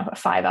falls, a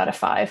 5 out of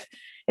 5.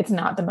 It's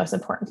not the most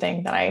important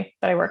thing that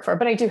I work for,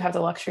 but I do have the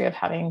luxury of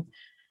having,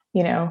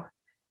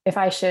 if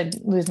I should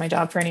lose my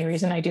job for any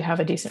reason, I do have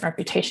a decent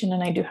reputation,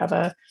 and I do have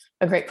a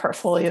great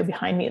portfolio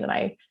behind me that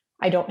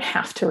I don't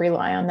have to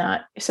rely on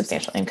that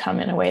substantial income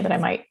in a way that I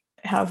might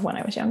have when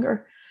I was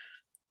younger.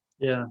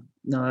 Yeah,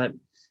 no, that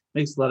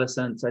makes a lot of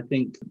sense. I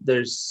think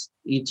there's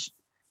each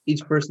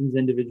person's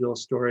individual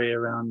story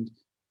around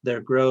their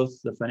growth,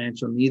 the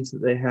financial needs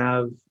that they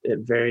have. It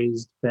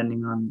varies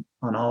depending on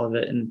all of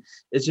it. And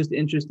it's just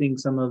interesting,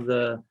 some of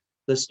the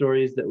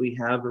stories that we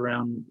have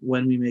around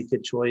when we make a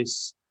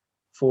choice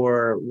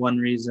for one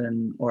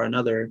reason or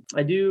another.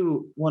 I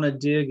do want to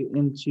dig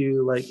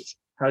into like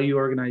how you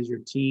organize your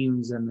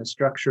teams and the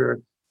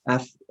structure.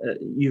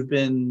 You've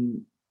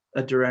been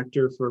a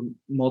director for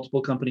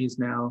multiple companies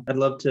now. I'd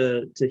love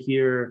to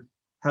hear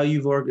how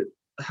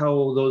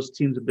how those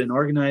teams have been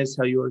organized,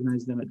 how you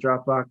organize them at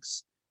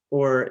Dropbox,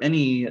 or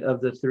any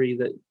of the 3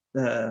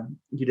 that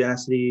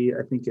Udacity,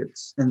 I think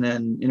it's, and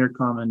then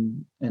Intercom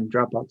and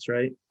Dropbox,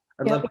 right?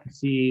 I'd love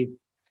to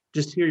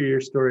hear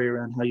your story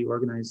around how you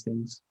organize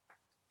things.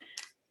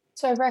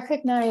 So I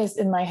recognized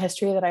in my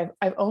history that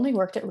I've only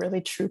worked at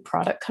really true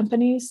product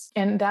companies,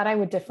 and that I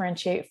would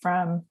differentiate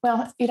from,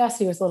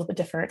 Udacity was a little bit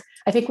different.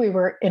 I think we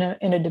were in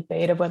a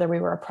debate of whether we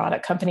were a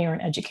product company or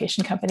an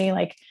education company,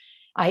 like,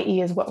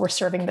 i.e. is what we're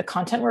serving the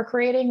content we're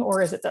creating,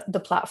 or is it the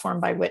platform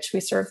by which we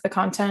serve the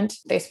content?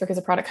 Facebook is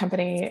a product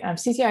company.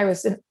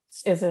 CCI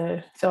is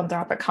a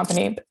philanthropic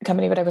company,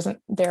 but I wasn't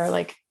there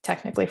like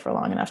technically for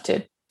long enough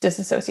to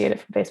disassociate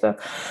it from Facebook.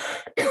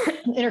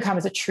 Intercom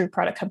is a true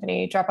product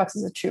company. Dropbox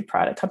is a true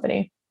product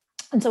company.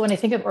 And so when I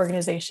think of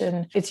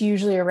organization, it's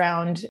usually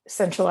around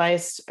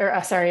decentralized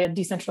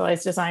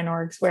design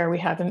orgs where we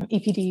have an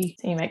EPD,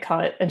 you might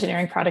call it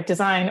engineering product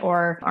design,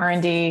 or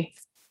R&D,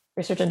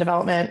 research and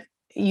development.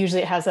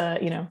 Usually it has a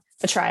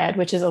triad,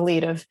 which is a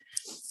lead of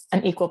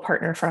an equal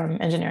partner from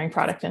engineering,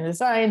 product, and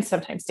design.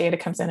 Sometimes data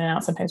comes in and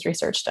out, sometimes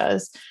research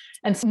does.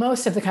 And so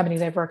most of the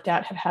companies I've worked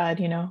at have had,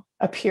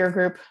 a peer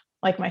group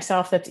like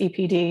myself that's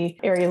EPD,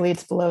 area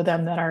leads below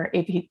them that are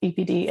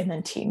EPD, and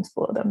then teams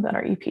below them that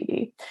are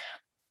EPD.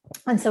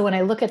 And so when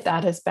I look at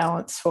that as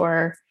balance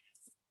for,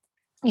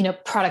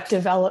 product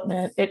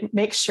development, it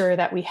makes sure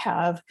that we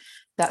have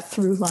that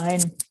through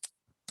line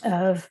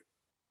of,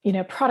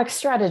 product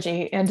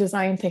strategy and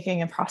design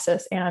thinking and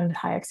process and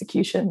high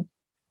execution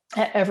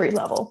at every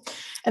level.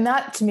 And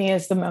that to me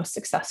is the most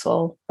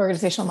successful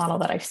organizational model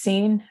that I've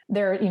seen.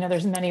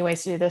 There's many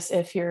ways to do this.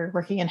 If you're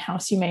working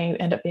in-house, you may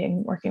end up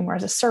working more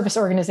as a service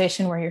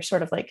organization where you're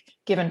sort of like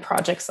given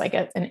projects like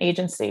an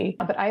agency.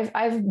 But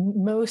I've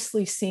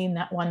mostly seen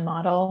that one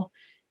model,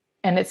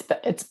 and it's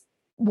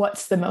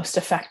what's the most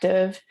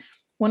effective.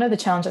 One of the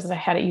challenges that I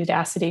had at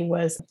Udacity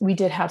was we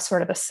did have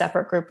sort of a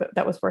separate group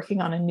that was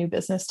working on a new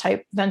business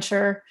type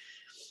venture,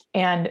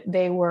 and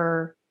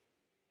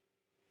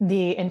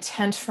the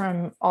intent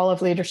from all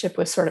of leadership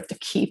was sort of to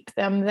keep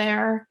them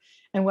there.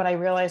 And what I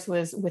realized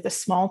was with a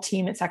small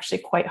team, it's actually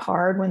quite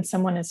hard when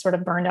someone is sort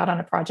of burned out on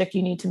a project.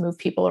 You need to move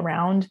people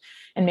around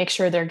and make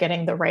sure they're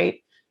getting the right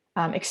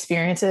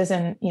experiences.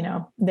 And,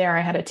 there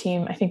I had a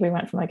team, I think we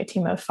went from like a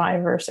team of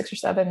 5 or 6 or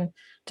 7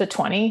 to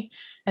 20.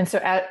 And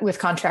so with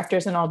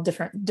contractors in all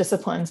different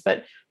disciplines,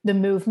 but the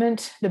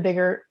movement, the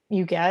bigger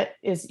you get,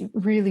 is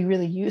really,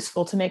 really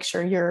useful to make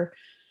sure you're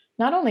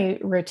not only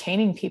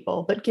retaining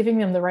people, but giving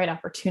them the right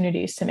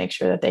opportunities to make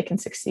sure that they can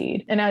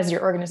succeed. And as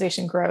your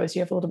organization grows,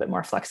 you have a little bit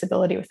more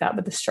flexibility with that,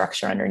 but the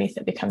structure underneath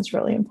it becomes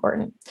really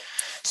important.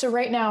 So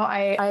right now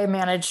I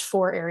manage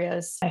 4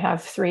 areas. I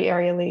have 3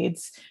 area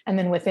leads. And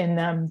then within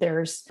them,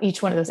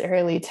 each one of those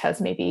area leads has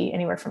maybe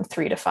anywhere from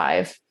 3 to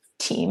 5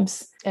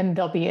 teams. And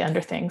they'll be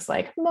under things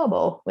like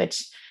mobile,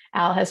 which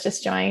Al has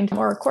just joined,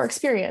 or core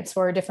experience,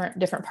 or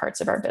different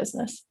parts of our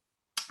business.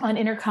 On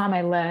Intercom,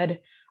 I led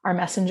our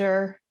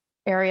messenger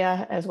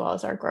area as well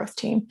as our growth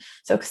team.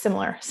 So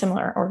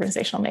similar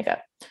organizational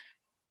makeup.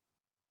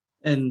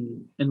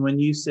 And when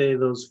you say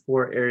those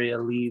 4 area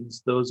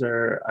leads, those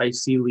are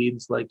IC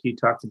leads, like you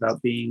talked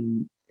about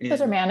being.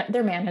 Those are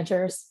they're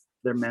managers.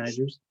 They're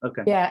managers.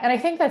 Okay. Yeah, and I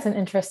think that's an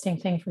interesting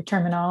thing for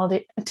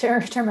terminology.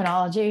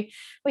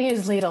 We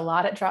use lead a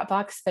lot at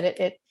Dropbox, but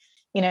it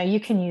you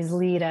can use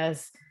lead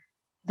as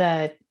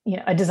a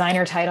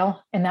designer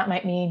title, and that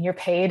might mean you're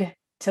paid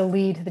to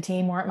lead the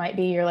team, or it might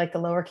be you're like the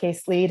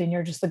lowercase lead and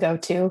you're just the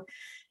go-to.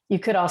 You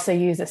could also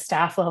use a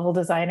staff level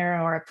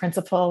designer or a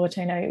principal, which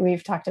I know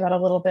we've talked about a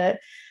little bit,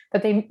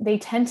 but they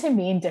tend to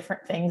mean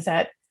different things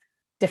at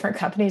different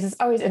companies. It's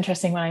always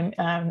interesting when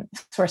I'm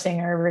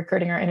sourcing or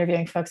recruiting or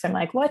interviewing folks. I'm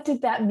like, what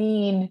did that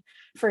mean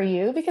for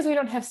you? Because we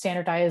don't have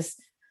standardized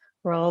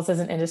roles as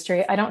an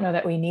industry. I don't know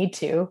that we need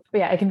to, but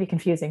yeah, it can be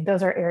confusing.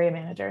 Those are area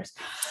managers.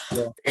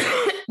 Yeah.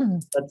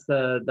 That's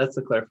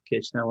the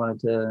clarification I wanted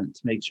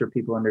to make sure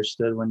people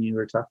understood when you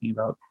were talking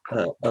about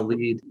a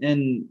lead.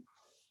 And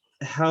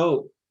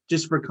how,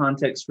 just for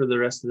context for the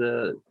rest of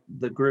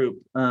the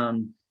group,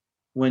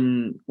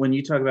 when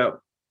you talk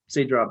about,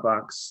 say,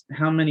 Dropbox,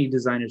 how many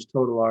designers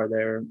total are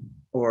there,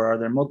 or are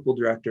there multiple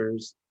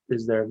directors?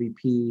 Is there a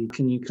VP?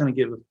 Can you kind of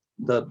give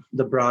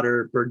the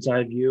broader bird's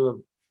eye view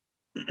of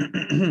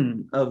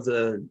of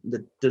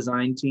the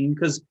design team?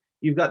 Because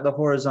you've got the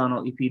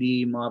horizontal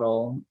EPD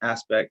model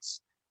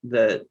aspects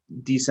that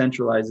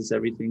decentralizes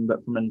everything, but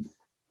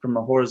from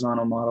a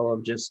horizontal model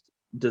of just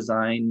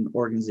design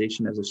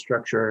organization as a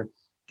structure,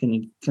 can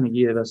you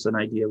give us an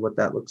idea of what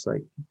that looks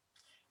like?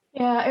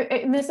 Yeah,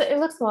 it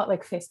looks a lot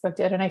like Facebook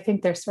did. And I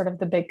think there's sort of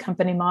the big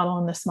company model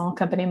and the small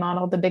company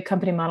model. The big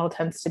company model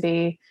tends to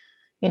be,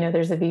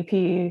 there's a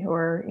VP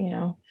or,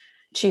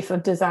 chief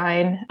of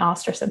design.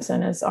 Alistair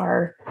Simpson is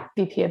our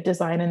VP of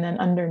design. And then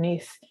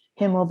underneath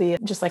him will be,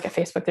 just like at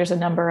Facebook, there's a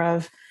number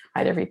of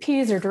either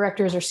VPs or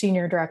directors or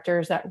senior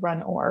directors that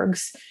run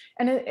orgs.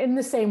 And in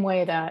the same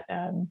way that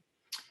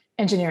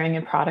engineering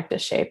and product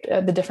is shaped,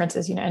 the difference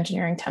is,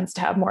 engineering tends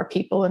to have more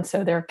people. And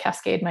so their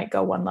cascade might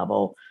go one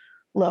level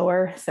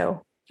lower.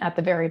 So at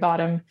the very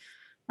bottom,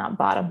 not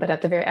bottom, but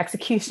at the very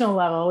executional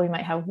level, we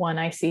might have one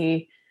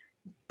IC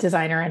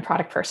designer and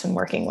product person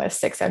working with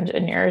 6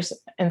 engineers.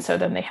 And so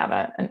then they have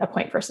a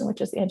point person,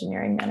 which is the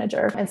engineering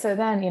manager. And so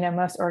then,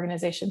 most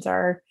organizations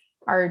are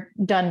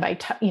done by,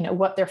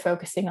 what they're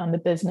focusing on the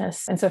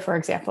business. And so, for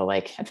example,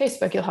 like at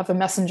Facebook, you'll have a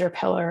messenger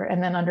pillar,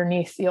 and then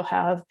underneath you'll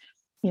have,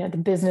 the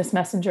business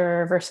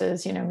messenger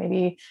versus,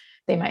 maybe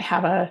they might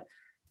have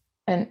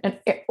an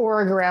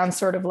org around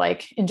sort of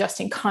like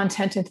ingesting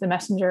content into the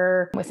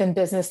messenger. Within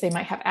business, they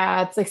might have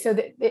ads.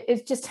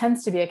 It just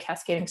tends to be a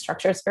cascading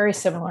structure. It's very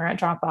similar at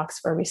Dropbox,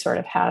 where we sort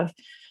of have,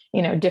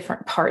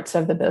 different parts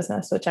of the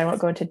business, which I won't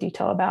go into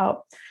detail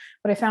about.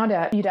 But I found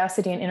at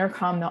Udacity and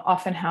Intercom, they'll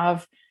often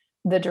have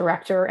the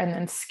director and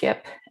then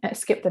skip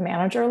the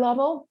manager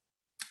level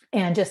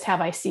and just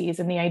have ICs.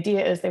 And the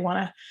idea is they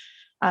want to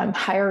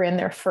hire in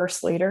their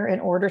first leader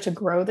in order to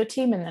grow the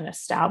team and then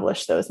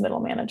establish those middle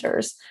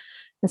managers.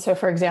 And so,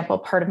 for example,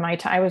 part of my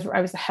time,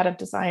 I was the head of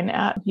design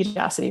at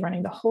Udacity,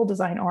 running the whole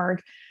design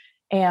org.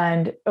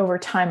 And over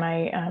time,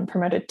 I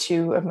promoted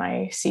 2 of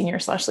my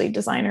senior/lead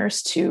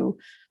designers to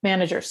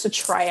managers to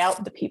try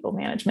out the people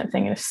management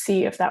thing and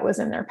see if that was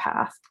in their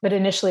path. But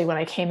initially, when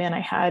I came in, I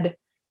had,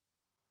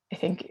 I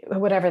think,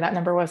 whatever that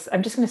number was,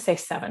 I'm just going to say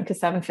 7 because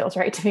 7 feels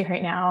right to me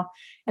right now.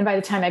 And by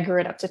the time I grew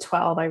it up to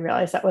 12, I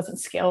realized that wasn't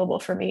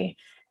scalable for me.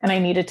 And I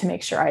needed to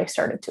make sure I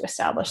started to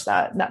establish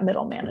that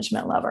middle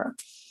management lever.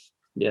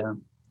 Yeah,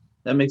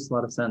 that makes a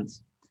lot of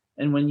sense.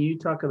 And when you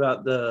talk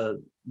about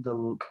the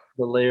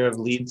layer of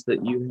leads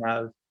that you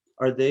have,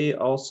 are they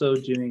also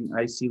doing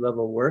IC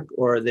level work,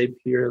 or are they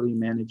purely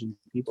managing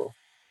people?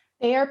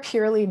 They are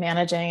purely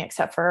managing,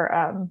 except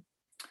for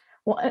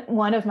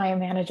one of my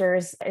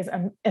managers is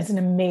an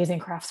amazing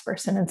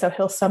craftsperson. And so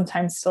he'll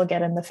sometimes still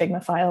get in the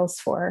Figma files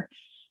for,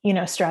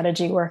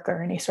 strategy work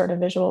or any sort of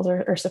visuals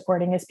or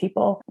supporting his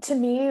people. To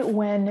me,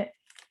 when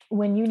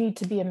you need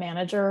to be a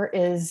manager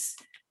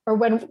or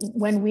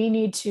when we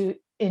need to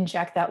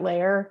inject that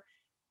layer,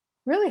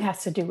 really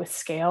has to do with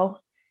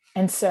scale.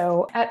 And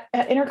so at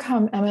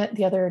Intercom, Emmett,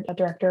 the other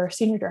director,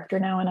 senior director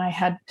now, and I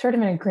had sort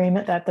of an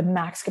agreement that the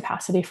max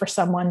capacity for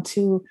someone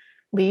to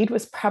lead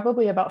was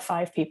probably about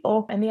 5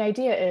 people. And the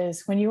idea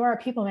is when you are a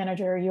people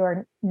manager, you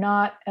are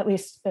not, at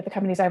least at the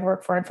companies I've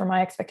worked for and for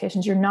my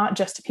expectations, you're not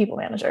just a people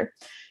manager.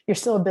 You're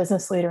still a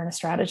business leader and a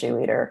strategy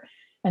leader.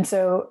 And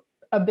so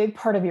a big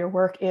part of your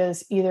work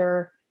is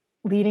either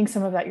leading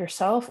some of that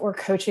yourself or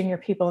coaching your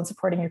people and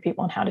supporting your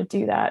people on how to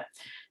do that.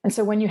 And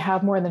so when you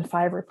have more than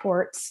 5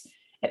 reports,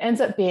 it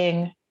ends up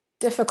being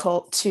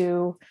difficult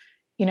to,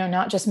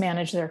 not just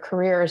manage their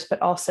careers, but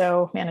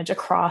also manage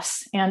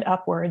across and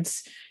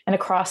upwards and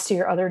across to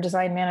your other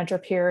design manager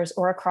peers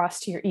or across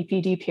to your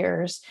EPD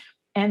peers,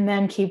 and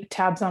then keep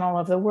tabs on all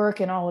of the work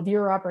and all of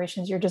your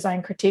operations, your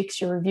design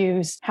critiques, your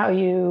reviews, how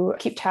you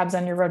keep tabs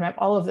on your roadmap,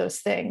 all of those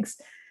things.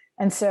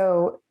 And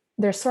so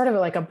there's sort of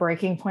like a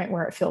breaking point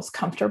where it feels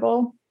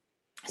comfortable.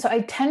 So I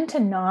tend to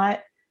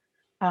not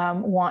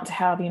want to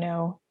have,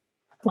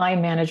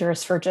 line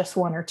managers for just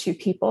 1 or 2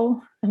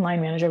 people. And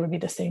line manager would be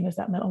the same as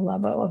that middle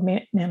level of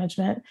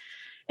management,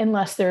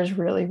 unless there's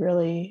really,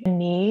 really a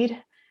need.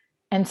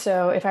 And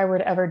so if I were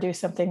to ever do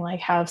something like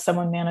have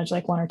someone manage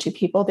like 1 or 2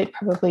 people, they'd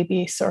probably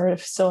be sort of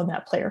still in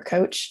that player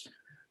coach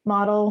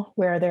model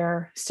where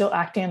they're still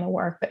acting in the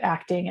work, but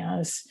acting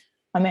as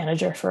a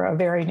manager for a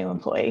very new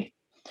employee.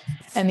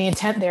 And the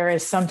intent there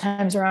is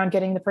sometimes around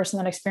getting the person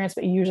that experience,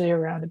 but usually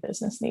around a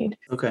business need.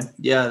 Okay.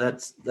 Yeah,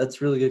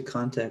 that's really good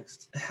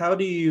context. How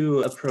do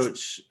you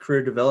approach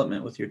career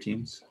development with your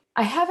teams?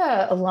 I have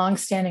a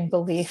longstanding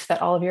belief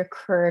that all of your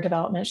career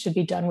development should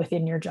be done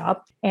within your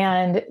job.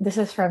 And this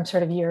is from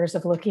sort of years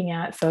of looking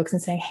at folks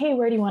and saying, hey,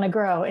 where do you want to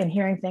grow? And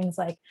hearing things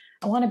like,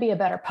 I want to be a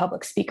better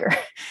public speaker.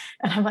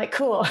 And I'm like,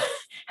 cool.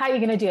 How are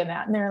you going to do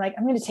that? And they're like,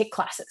 I'm going to take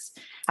classes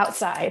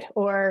outside.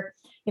 Or,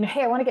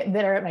 hey, I want to get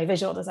better at my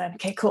visual design.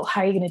 Okay, cool.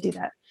 How are you going to do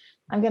that?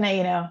 I'm going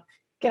to,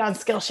 get on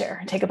Skillshare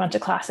and take a bunch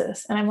of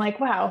classes. And I'm like,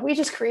 wow, we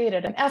just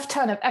created an F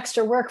ton of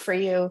extra work for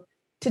you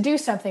to do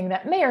something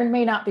that may or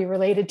may not be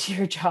related to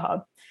your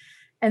job.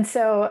 And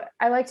so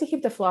I like to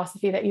keep the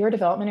philosophy that your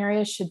development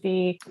areas should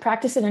be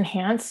practiced and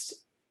enhanced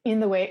in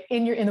the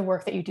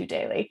work that you do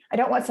daily. I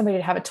don't want somebody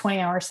to have a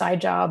 20-hour side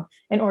job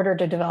in order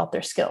to develop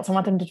their skills. I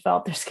want them to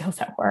develop their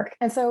skills at work.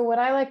 And so what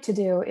I like to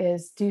do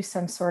is do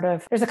some sort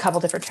of, there's a couple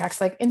different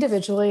tracks. Like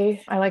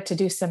individually, I like to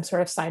do some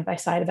sort of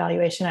side-by-side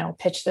evaluation. I will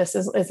pitch this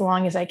as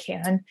long as I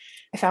can.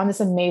 I found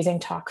this amazing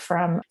talk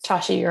from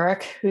Tasha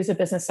Eurich, who's a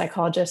business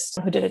psychologist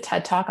who did a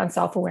TED talk on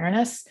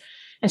self-awareness.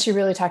 And she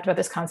really talked about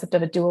this concept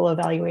of a dual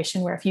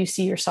evaluation, where if you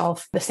see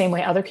yourself the same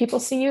way other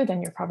people see you,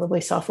 then you're probably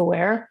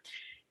self-aware.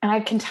 And I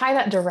can tie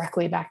that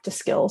directly back to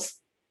skills.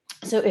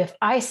 So if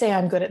I say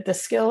I'm good at this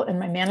skill and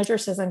my manager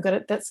says I'm good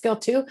at that skill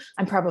too,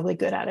 I'm probably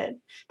good at it.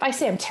 If I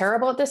say I'm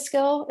terrible at this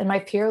skill and my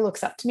peer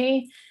looks up to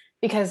me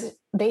because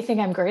they think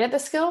I'm great at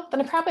this skill,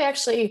 then I'm probably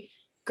actually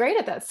great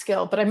at that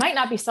skill, but I might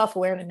not be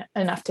self-aware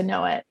enough to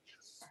know it.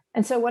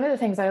 And so one of the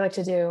things I like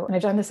to do, and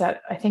I've done this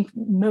at, I think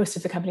most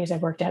of the companies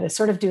I've worked at, is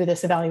sort of do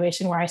this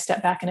evaluation where I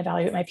step back and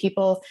evaluate my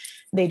people.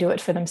 They do it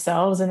for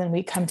themselves. And then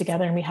we come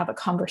together and we have a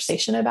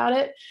conversation about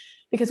it.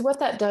 Because what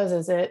that does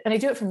is and I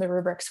do it from the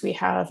rubrics we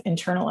have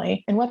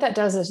internally. And what that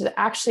does is it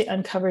actually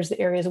uncovers the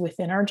areas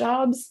within our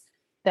jobs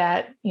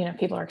that,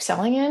 people are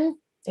excelling in.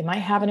 They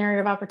might have an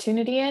area of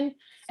opportunity in,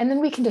 and then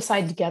we can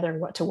decide together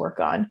what to work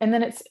on. And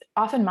then it's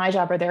often my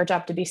job or their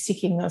job to be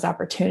seeking those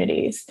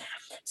opportunities.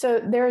 So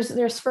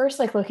there's first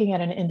like looking at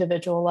an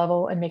individual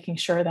level and making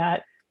sure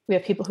that we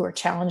have people who are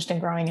challenged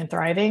and growing and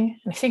thriving.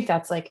 And I think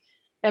that's like,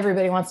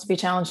 everybody wants to be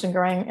challenged and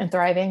growing and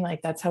thriving.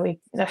 Like that's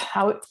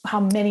how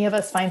many of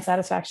us find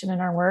satisfaction in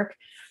our work.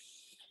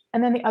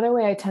 And then the other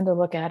way I tend to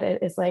look at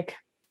it is like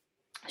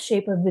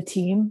shape of the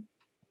team.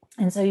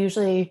 And so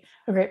usually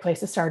a great place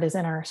to start is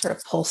in our sort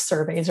of pulse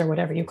surveys or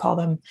whatever you call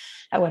them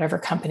at whatever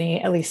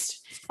company. At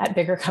least at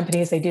bigger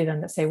companies, they do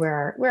them that say,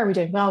 where are we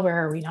doing well?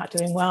 Where are we not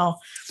doing well?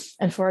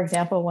 And for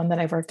example, one that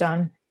I've worked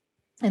on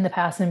in the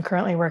past and I'm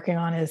currently working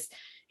on is,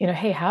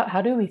 hey,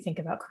 how do we think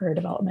about career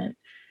development?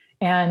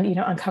 and,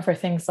 uncover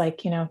things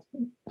like,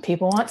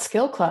 people want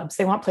skill clubs.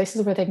 They want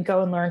places where they can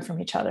go and learn from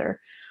each other.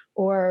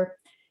 Or,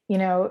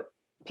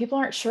 people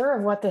aren't sure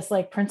of what this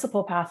like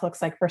principal path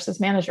looks like versus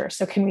manager.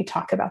 So can we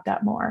talk about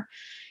that more?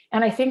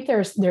 And I think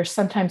there's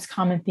sometimes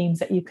common themes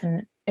that you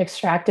can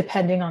extract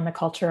depending on the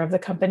culture of the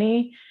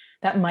company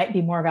that might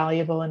be more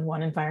valuable in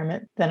one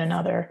environment than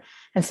another.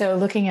 And so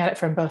looking at it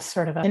from both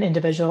sort of an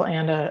individual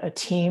and a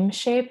team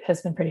shape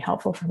has been pretty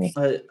helpful for me.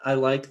 I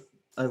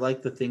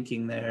like the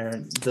thinking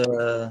there.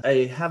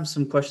 I have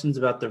some questions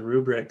about the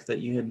rubric that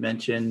you had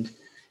mentioned.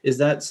 Is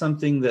that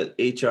something that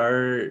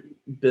HR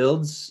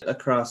builds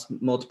across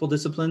multiple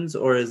disciplines,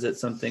 or is it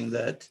something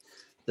that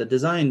the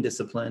design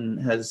discipline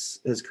has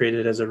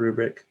created as a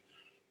rubric?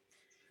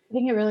 I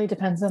think it really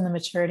depends on the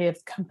maturity of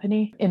the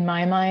company. In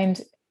my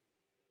mind,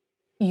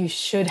 you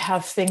should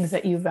have things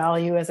that you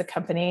value as a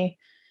company.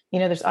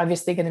 There's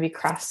obviously going to be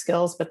craft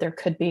skills, but there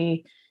could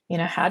be,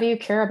 how do you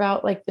care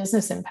about like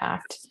business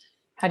impact?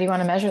 How do you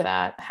want to measure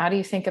that? How do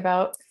you think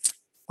about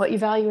what you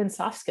value in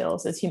soft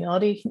skills? Is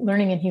humility,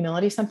 learning and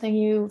humility something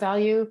you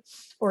value,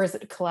 or is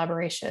it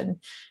collaboration?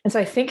 And so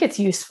I think it's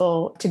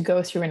useful to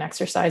go through an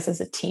exercise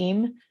as a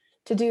team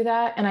to do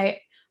that. And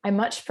I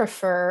much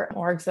prefer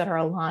orgs that are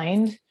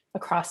aligned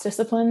across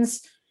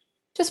disciplines,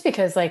 just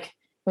because like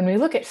when we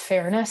look at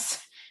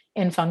fairness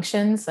in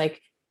functions,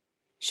 like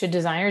should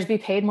designers be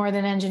paid more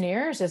than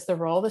engineers? Is the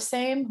role the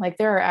same? Like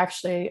there are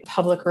actually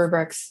public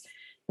rubrics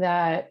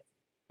that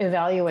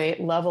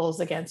evaluate levels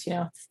against,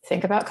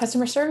 think about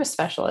customer service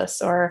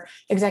specialists or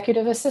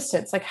executive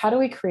assistants. Like how do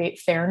we create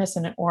fairness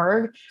in an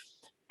org?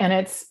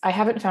 And I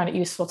haven't found it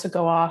useful to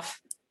go off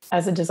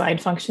as a design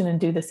function and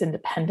do this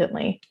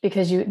independently,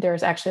 because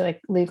there's actually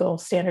like legal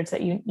standards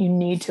that you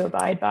need to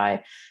abide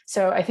by.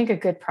 So I think a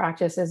good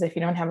practice is, if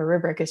you don't have a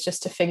rubric, is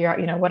just to figure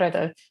out, what are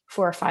the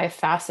 4 or 5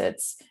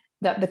 facets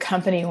that the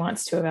company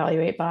wants to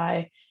evaluate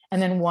by.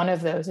 And then one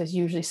of those is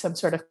usually some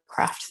sort of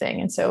craft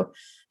thing. And so,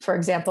 for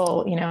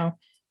example,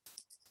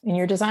 in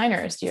your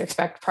designers, do you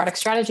expect product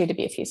strategy to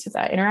be a piece of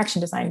that,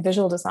 interaction design,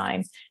 visual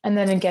design, and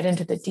then get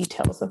into the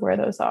details of where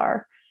those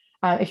are.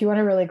 If you want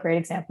a really great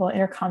example,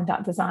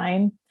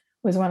 intercom.design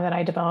was one that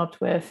I developed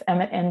with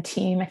Emmett and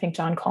team. I think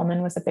John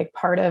Coleman was a big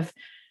part of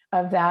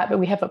that, but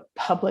we have a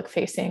public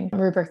facing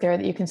rubric there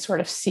that you can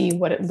sort of see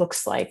what it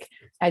looks like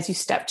as you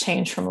step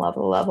change from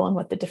level to level and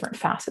what the different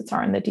facets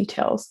are in the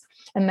details.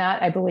 And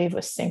that, I believe,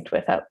 was synced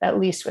with at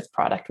least with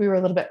product. We were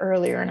a little bit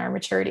earlier in our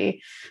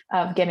maturity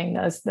of getting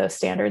those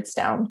standards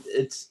down.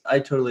 I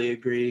totally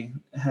agree.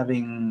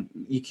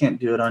 You can't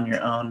do it on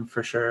your own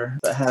for sure,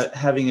 but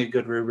having a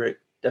good rubric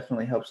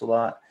definitely helps a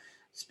lot.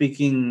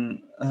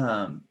 Speaking,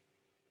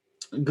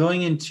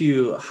 going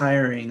into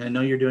hiring, I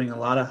know you're doing a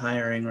lot of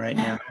hiring right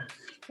now.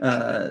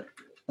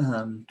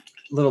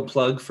 Little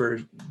plug for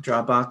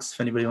Dropbox,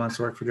 if anybody wants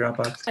to work for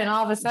Dropbox. And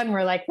all of a sudden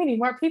we're like, we need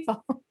more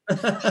people.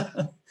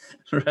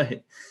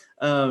 Right.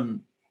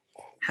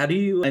 How do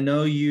you, I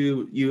know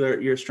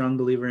you're a strong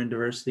believer in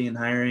diversity in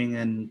hiring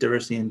and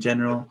diversity in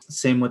general,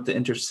 same with the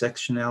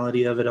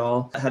intersectionality of it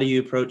all. How do you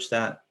approach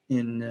that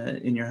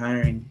in your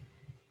hiring?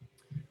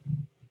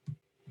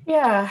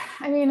 Yeah.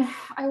 I mean,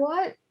 I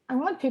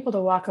want people to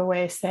walk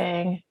away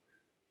saying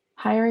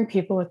hiring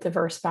people with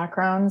diverse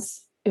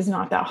backgrounds is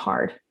not that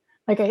hard.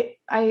 Like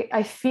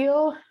I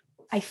feel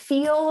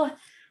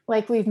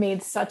like we've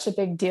made such a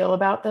big deal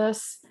about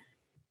this,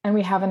 and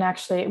we haven't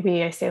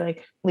actually, I say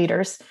like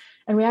leaders,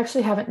 and we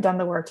actually haven't done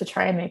the work to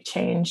try and make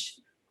change.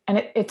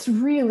 And it's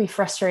really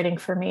frustrating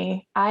for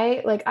me.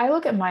 I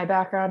look at my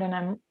background,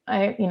 and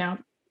I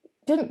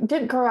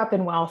didn't grow up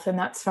in wealth, and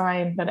that's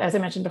fine. But as I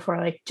mentioned before,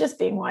 like just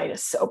being white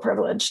is so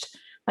privileged.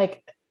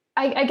 Like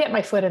I get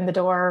my foot in the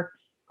door.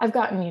 I've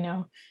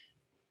gotten,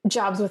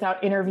 jobs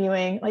without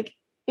interviewing. Like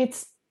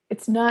it's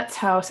nuts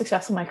how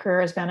successful my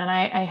career has been. And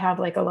I have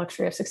like a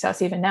luxury of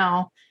success even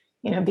now,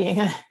 being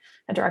a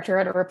director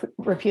at a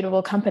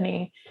reputable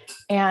company.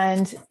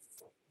 And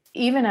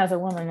even as a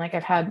woman, like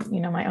I've had,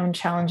 my own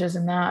challenges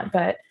in that,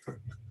 but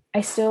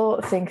I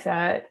still think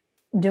that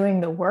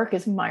doing the work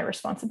is my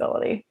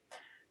responsibility.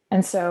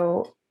 And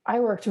so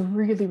I worked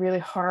really, really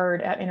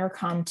hard at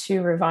Intercom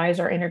to revise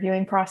our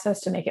interviewing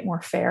process to make it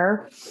more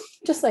fair,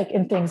 just like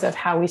in things of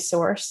how we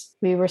source.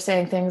 We were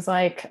saying things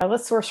like,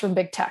 let's source from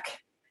big tech.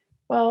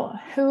 Well,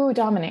 who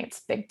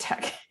dominates big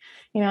tech?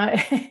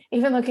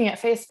 Even looking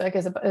at Facebook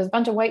is a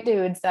bunch of white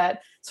dudes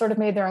that sort of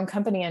made their own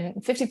company, and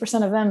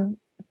 50% of them,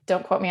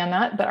 don't quote me on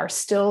that, but are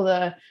still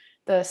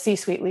the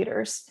C-suite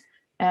leaders.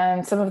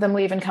 And some of them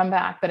leave and come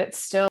back, but it's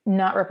still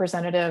not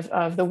representative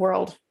of the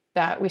world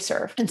that we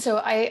serve. And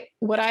so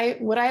what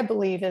I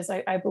believe is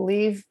I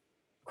believe,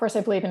 of course,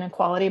 I believe in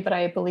equality, but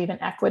I believe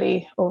in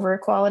equity over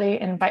equality.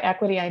 And by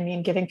equity, I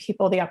mean giving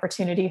people the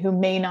opportunity who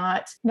may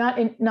not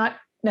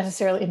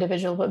necessarily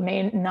individual, but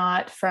may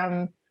not,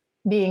 from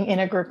being in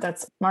a group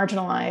that's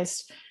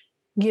marginalized,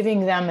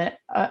 giving them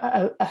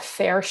a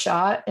fair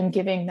shot and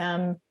giving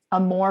them a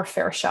more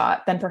fair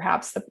shot than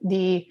perhaps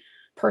the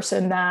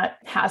person that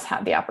has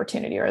had the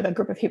opportunity or the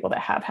group of people that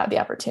have had the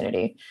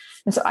opportunity.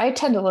 And so I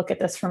tend to look at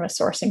this from a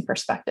sourcing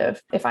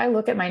perspective. If I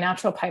look at my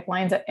natural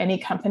pipelines at any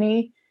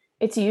company,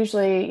 it's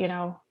usually,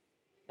 a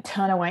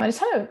ton of white men, a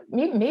ton of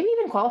maybe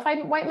even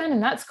qualified white men.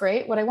 And that's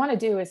great. What I want to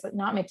do is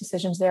not make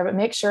decisions there, but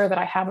make sure that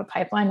I have a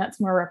pipeline that's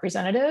more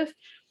representative,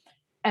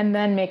 and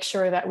then make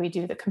sure that we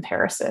do the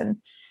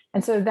comparison.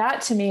 And so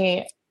that, to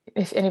me,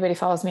 if anybody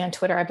follows me on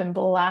Twitter, I've been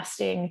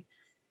blasting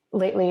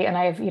lately, and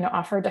I've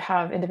offered to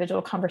have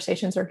individual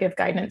conversations or give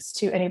guidance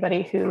to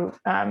anybody who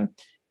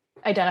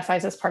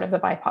identifies as part of the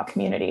BIPOC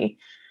community.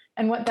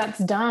 And what that's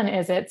done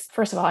is,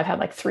 first of all, I've had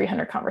like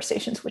 300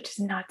 conversations, which is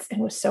nuts, and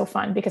was so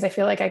fun because I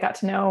feel like I got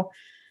to know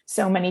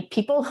so many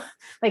people,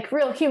 like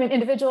real human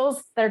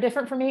individuals that are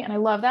different from me, and I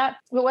love that.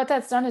 But what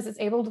that's done is it's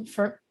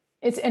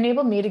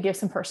enabled me to give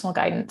some personal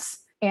guidance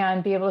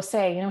and be able to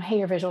say, hey,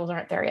 your visuals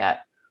aren't there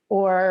yet,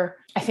 or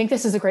I think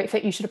this is a great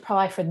fit. You should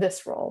apply for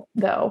this role,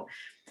 though.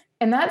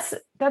 And that's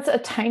a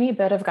tiny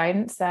bit of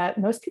guidance that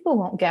most people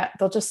won't get.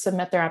 They'll just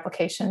submit their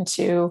application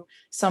to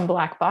some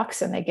black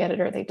box and they get it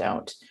or they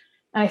don't.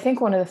 And I think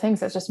one of the things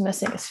that's just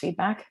missing is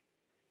feedback.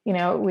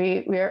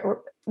 There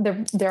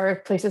are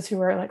places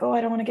who are like, oh,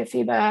 I don't want to get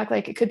feedback.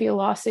 Like, it could be a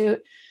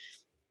lawsuit.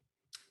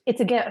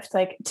 It's a gift.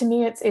 Like, to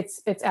me,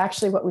 it's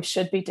actually what we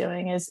should be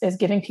doing is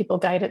giving people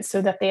guidance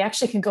so that they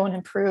actually can go and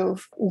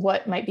improve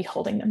what might be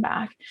holding them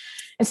back.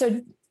 And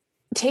so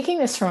taking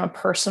this from a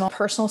personal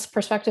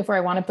perspective, where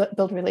I want to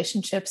build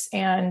relationships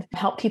and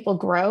help people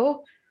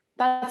grow,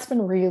 that's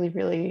been really,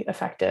 really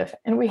effective.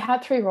 And we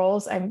had 3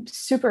 roles. I'm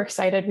super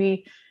excited.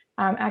 We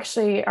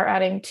actually are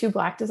adding 2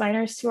 Black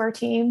designers to our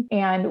team,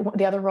 and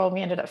the other role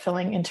we ended up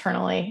filling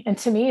internally. And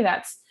to me,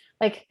 that's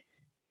like,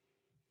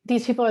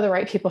 these people are the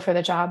right people for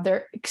the job.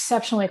 They're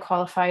exceptionally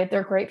qualified.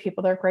 They're great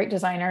people. They're great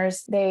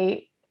designers.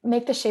 They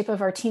make the shape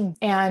of our team.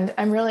 And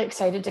I'm really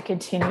excited to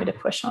continue to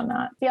push on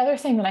that. The other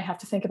thing that I have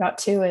to think about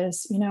too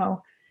is,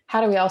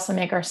 how do we also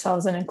make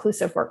ourselves an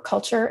inclusive work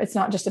culture? It's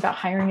not just about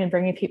hiring and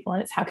bringing people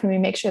in. It's how can we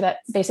make sure that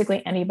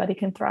basically anybody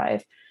can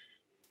thrive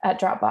at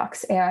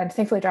Dropbox? And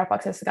thankfully,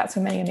 Dropbox has got so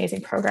many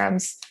amazing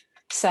programs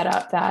set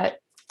up that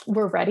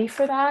we're ready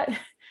for that.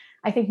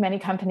 I think many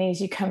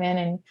companies, you come in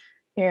and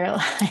you're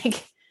like,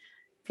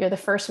 if you're the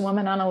first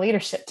woman on a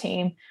leadership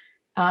team,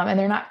 and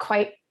they're not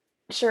quite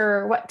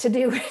sure what to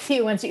do with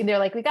you they're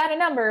like, we got a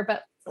number,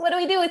 but what do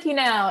we do with you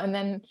now? And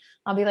then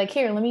I'll be like,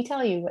 here, let me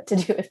tell you what to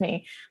do with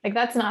me. Like,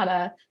 that's not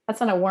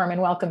a warm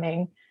and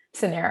welcoming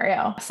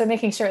scenario. So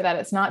making sure that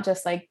it's not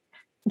just like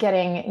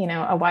getting,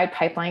 a wide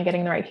pipeline,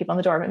 getting the right people in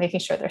the door, but making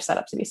sure they're set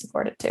up to be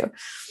supported too.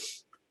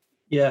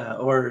 Yeah,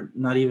 or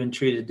not even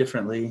treated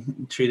differently,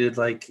 treated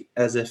like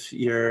as if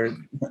you're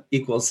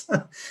equals.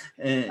 But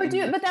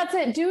that's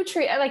it. Do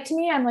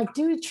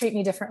treat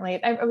me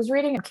differently. I was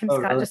reading Kim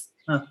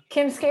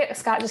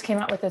Scott just came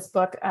out with this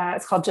book.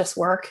 It's called Just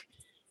Work.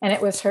 And it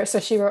was her. So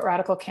she wrote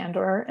Radical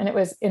Candor, and it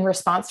was in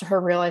response to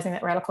her realizing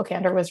that Radical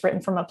Candor was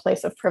written from a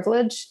place of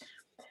privilege.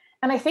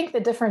 And I think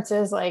the difference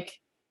is, like,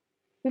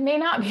 we may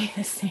not be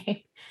the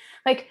same.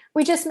 Like,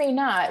 we just may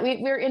not.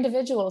 We're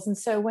individuals. And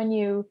so when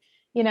you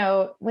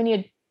joke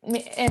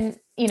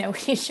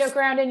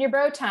around in your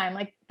bro time,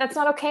 like, that's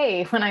not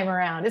okay when I'm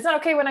around. It's not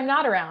okay when I'm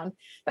not around.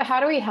 But how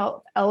do we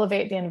help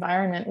elevate the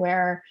environment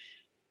where,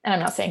 and I'm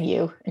not saying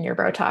you and your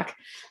bro talk,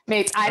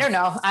 maybe, I don't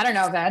know,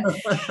 Ben.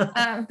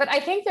 But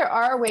I think there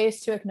are ways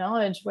to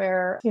acknowledge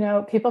where,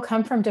 people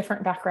come from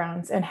different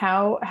backgrounds, and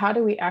how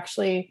do we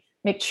actually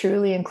make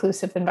truly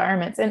inclusive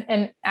environments,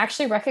 and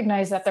actually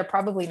recognize that they're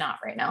probably not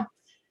right now.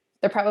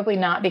 They're probably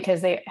not,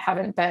 because they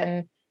haven't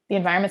been, the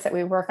environments that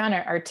we work on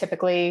are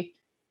typically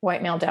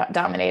white male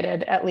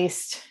dominated, at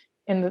least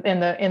in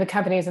the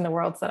companies and the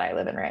worlds that I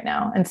live in right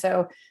now. And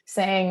so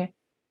saying,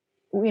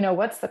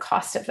 what's the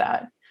cost of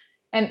that?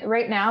 And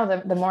right now,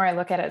 the more I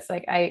look at it, it's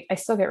like, I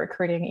still get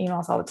recruiting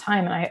emails all the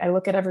time. And I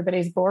look at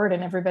everybody's board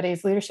and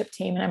everybody's leadership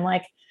team, and I'm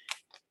like,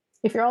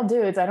 if you're all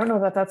dudes, I don't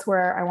know that that's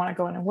where I want to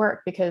go in and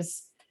work,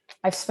 because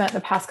I've spent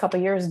the past couple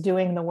of years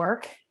doing the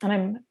work, and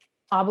I'm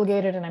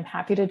obligated and I'm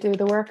happy to do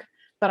the work,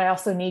 but I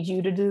also need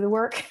you to do the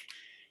work.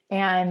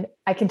 And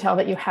I can tell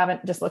that you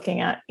haven't, just looking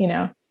at,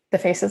 the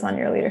faces on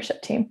your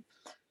leadership team.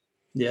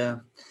 Yeah,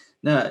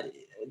 no,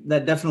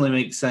 that definitely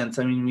makes sense.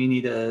 I mean, we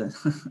need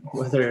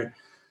whether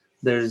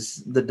there's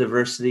the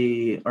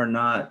diversity or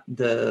not,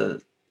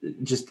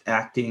 just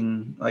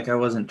acting like, I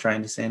wasn't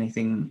trying to say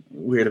anything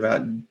weird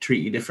about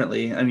treat you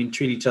differently. I mean,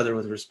 treat each other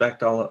with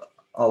respect all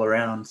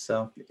around.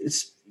 So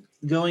it's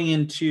going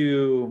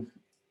into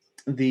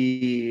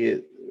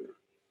the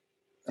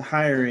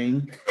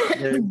hiring.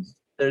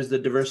 There's the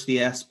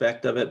diversity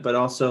aspect of it, but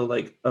also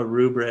like a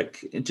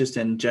rubric just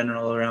in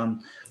general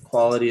around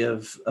quality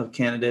of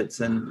candidates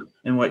and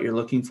what you're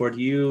looking for.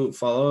 Do you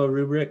follow a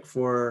rubric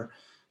for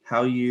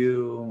how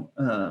you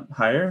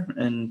hire?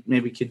 And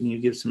maybe can you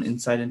give some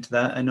insight into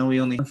that? I know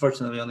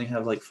unfortunately we only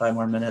have like 5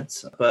 more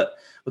minutes, but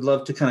would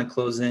love to kind of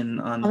close in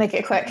on. I'll make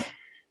it quick.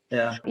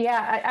 Yeah.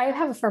 I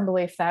have a firm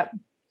belief that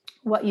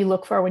what you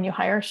look for when you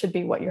hire should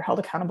be what you're held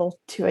accountable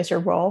to as your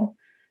role.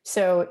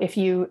 So if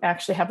you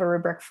actually have a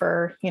rubric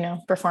for,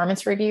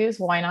 performance reviews,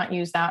 why not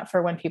use that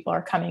for when people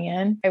are coming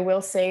in? I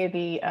will say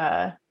the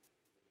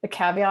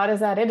caveat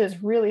is that it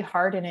is really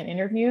hard in an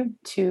interview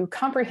to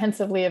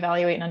comprehensively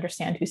evaluate and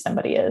understand who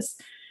somebody is.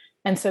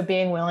 And so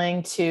being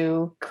willing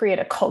to create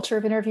a culture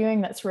of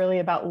interviewing that's really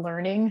about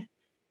learning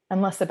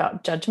and less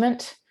about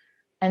judgment.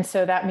 And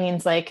so that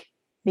means like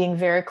being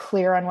very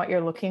clear on what you're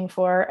looking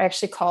for. I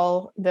actually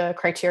call the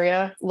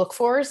criteria look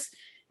fors.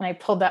 And I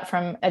pulled that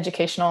from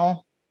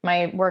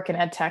my work in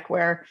ed tech,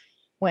 where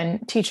when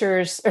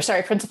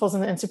principals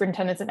and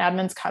superintendents and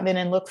admins come in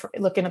and look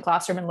in the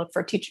classroom and look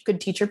for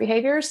good teacher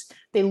behaviors,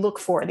 they look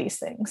for these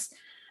things.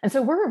 And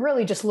so we're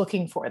really just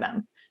looking for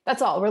them.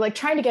 That's all. We're like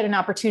trying to get an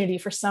opportunity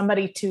for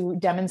somebody to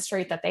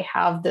demonstrate that they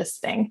have this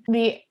thing.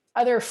 The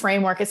other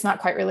framework, it's not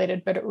quite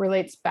related, but it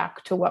relates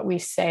back to what we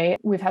say.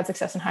 We've had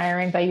success in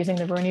hiring by using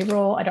the Rooney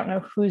Rule. I don't know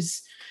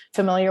who's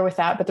familiar with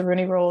that, but the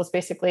Rooney Rule is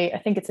basically, I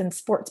think it's in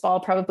sports ball,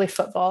 probably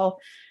football,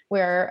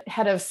 where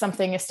head of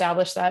something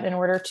established that in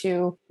order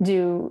to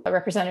do a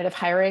representative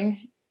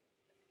hiring,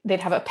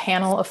 they'd have a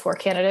panel of 4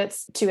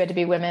 candidates. 2 had to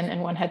be women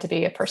and 1 had to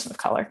be a person of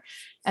color.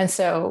 And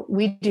so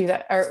we do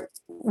that, or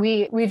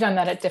we've done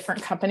that at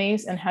different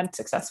companies and had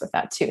success with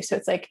that too. So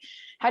it's like,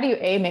 how do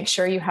you make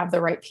sure you have the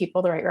right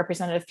people, the right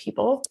representative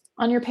people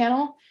on your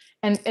panel?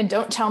 And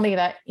don't tell me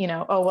that,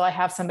 I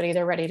have somebody,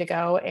 they're ready to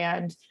go.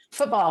 And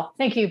football,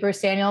 thank you, Bruce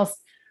Daniels.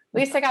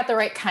 At least I got the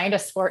right kind of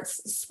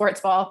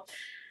sports ball.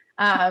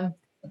 But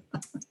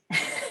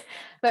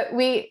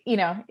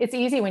it's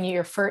easy when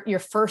your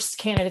first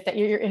candidate that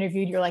you're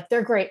interviewed, you're like,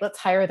 they're great, let's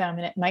hire them.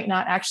 And it might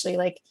not actually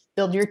like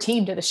build your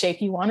team to the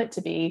shape you want it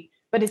to be,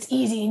 but it's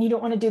easy and you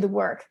don't want to do the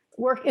work.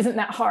 Work isn't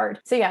that hard.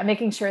 So yeah,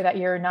 making sure that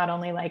you're not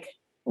only like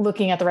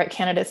looking at the right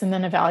candidates and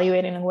then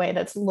evaluating in a way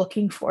that's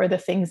looking for the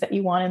things that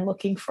you want and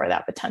looking for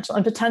that potential.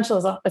 And potential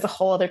is a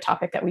whole other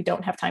topic that we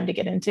don't have time to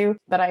get into,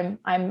 but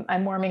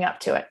I'm warming up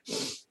to it.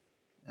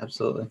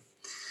 Absolutely.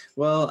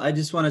 Well, I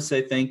just want to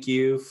say thank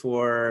you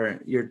for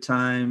your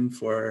time,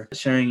 for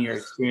sharing your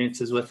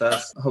experiences with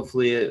us.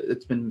 Hopefully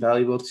it's been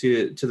valuable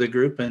to the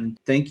group, and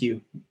thank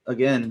you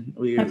again.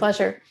 My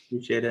pleasure.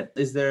 Appreciate it.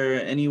 Is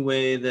there any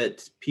way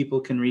that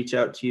people can reach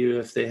out to you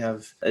if they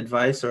have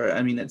advice? Or,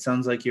 it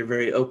sounds like you're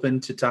very open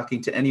to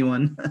talking to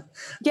anyone.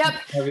 Yep.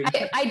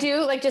 I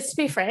do. Like, just to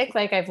be frank,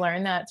 like I've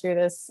learned that through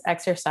this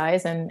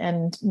exercise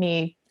and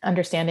me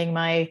understanding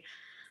my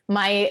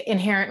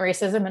inherent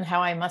racism and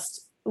how I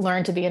must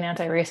learn to be an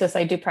anti-racist.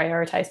 I do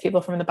prioritize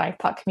people from the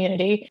BIPOC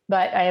community,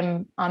 but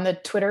I'm on the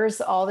Twitters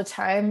all the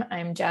time.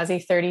 I'm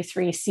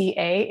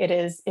Jazzy33CA. It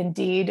is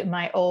indeed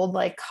my old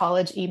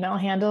college email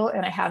handle,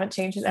 and I haven't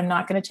changed it. I'm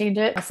not going to change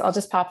it. So I'll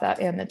just pop that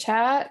in the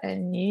chat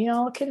and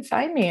y'all can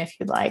find me if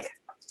you'd like.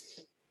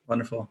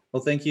 Wonderful.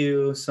 Well, thank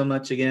you so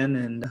much again,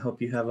 and I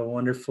hope you have a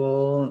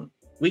wonderful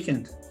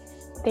weekend.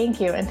 Thank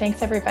you. And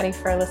thanks everybody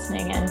for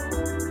listening, and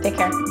take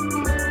care.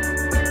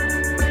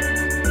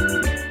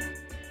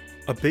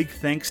 A big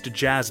thanks to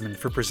Jasmine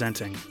for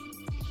presenting,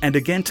 and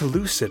again to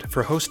Lucid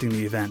for hosting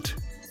the event.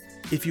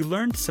 If you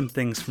learned some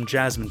things from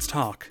Jasmine's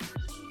talk,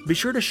 be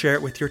sure to share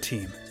it with your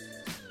team,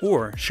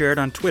 or share it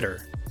on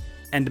Twitter,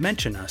 and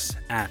mention us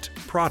at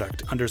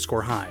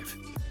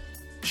product_hive.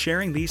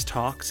 Sharing these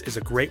talks is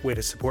a great way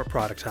to support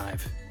Product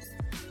Hive.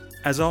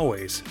 As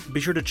always, be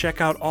sure to check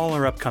out all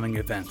our upcoming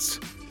events.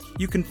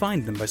 You can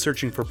find them by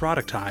searching for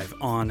Product Hive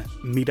on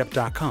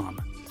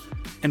meetup.com.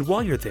 And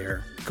while you're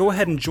there, go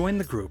ahead and join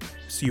the group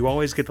so you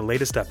always get the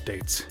latest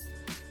updates.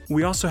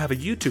 We also have a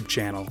YouTube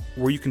channel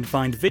where you can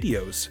find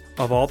videos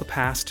of all the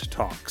past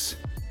talks.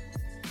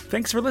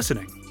 Thanks for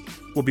listening.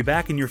 We'll be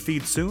back in your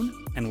feed soon,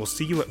 and we'll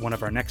see you at one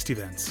of our next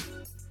events.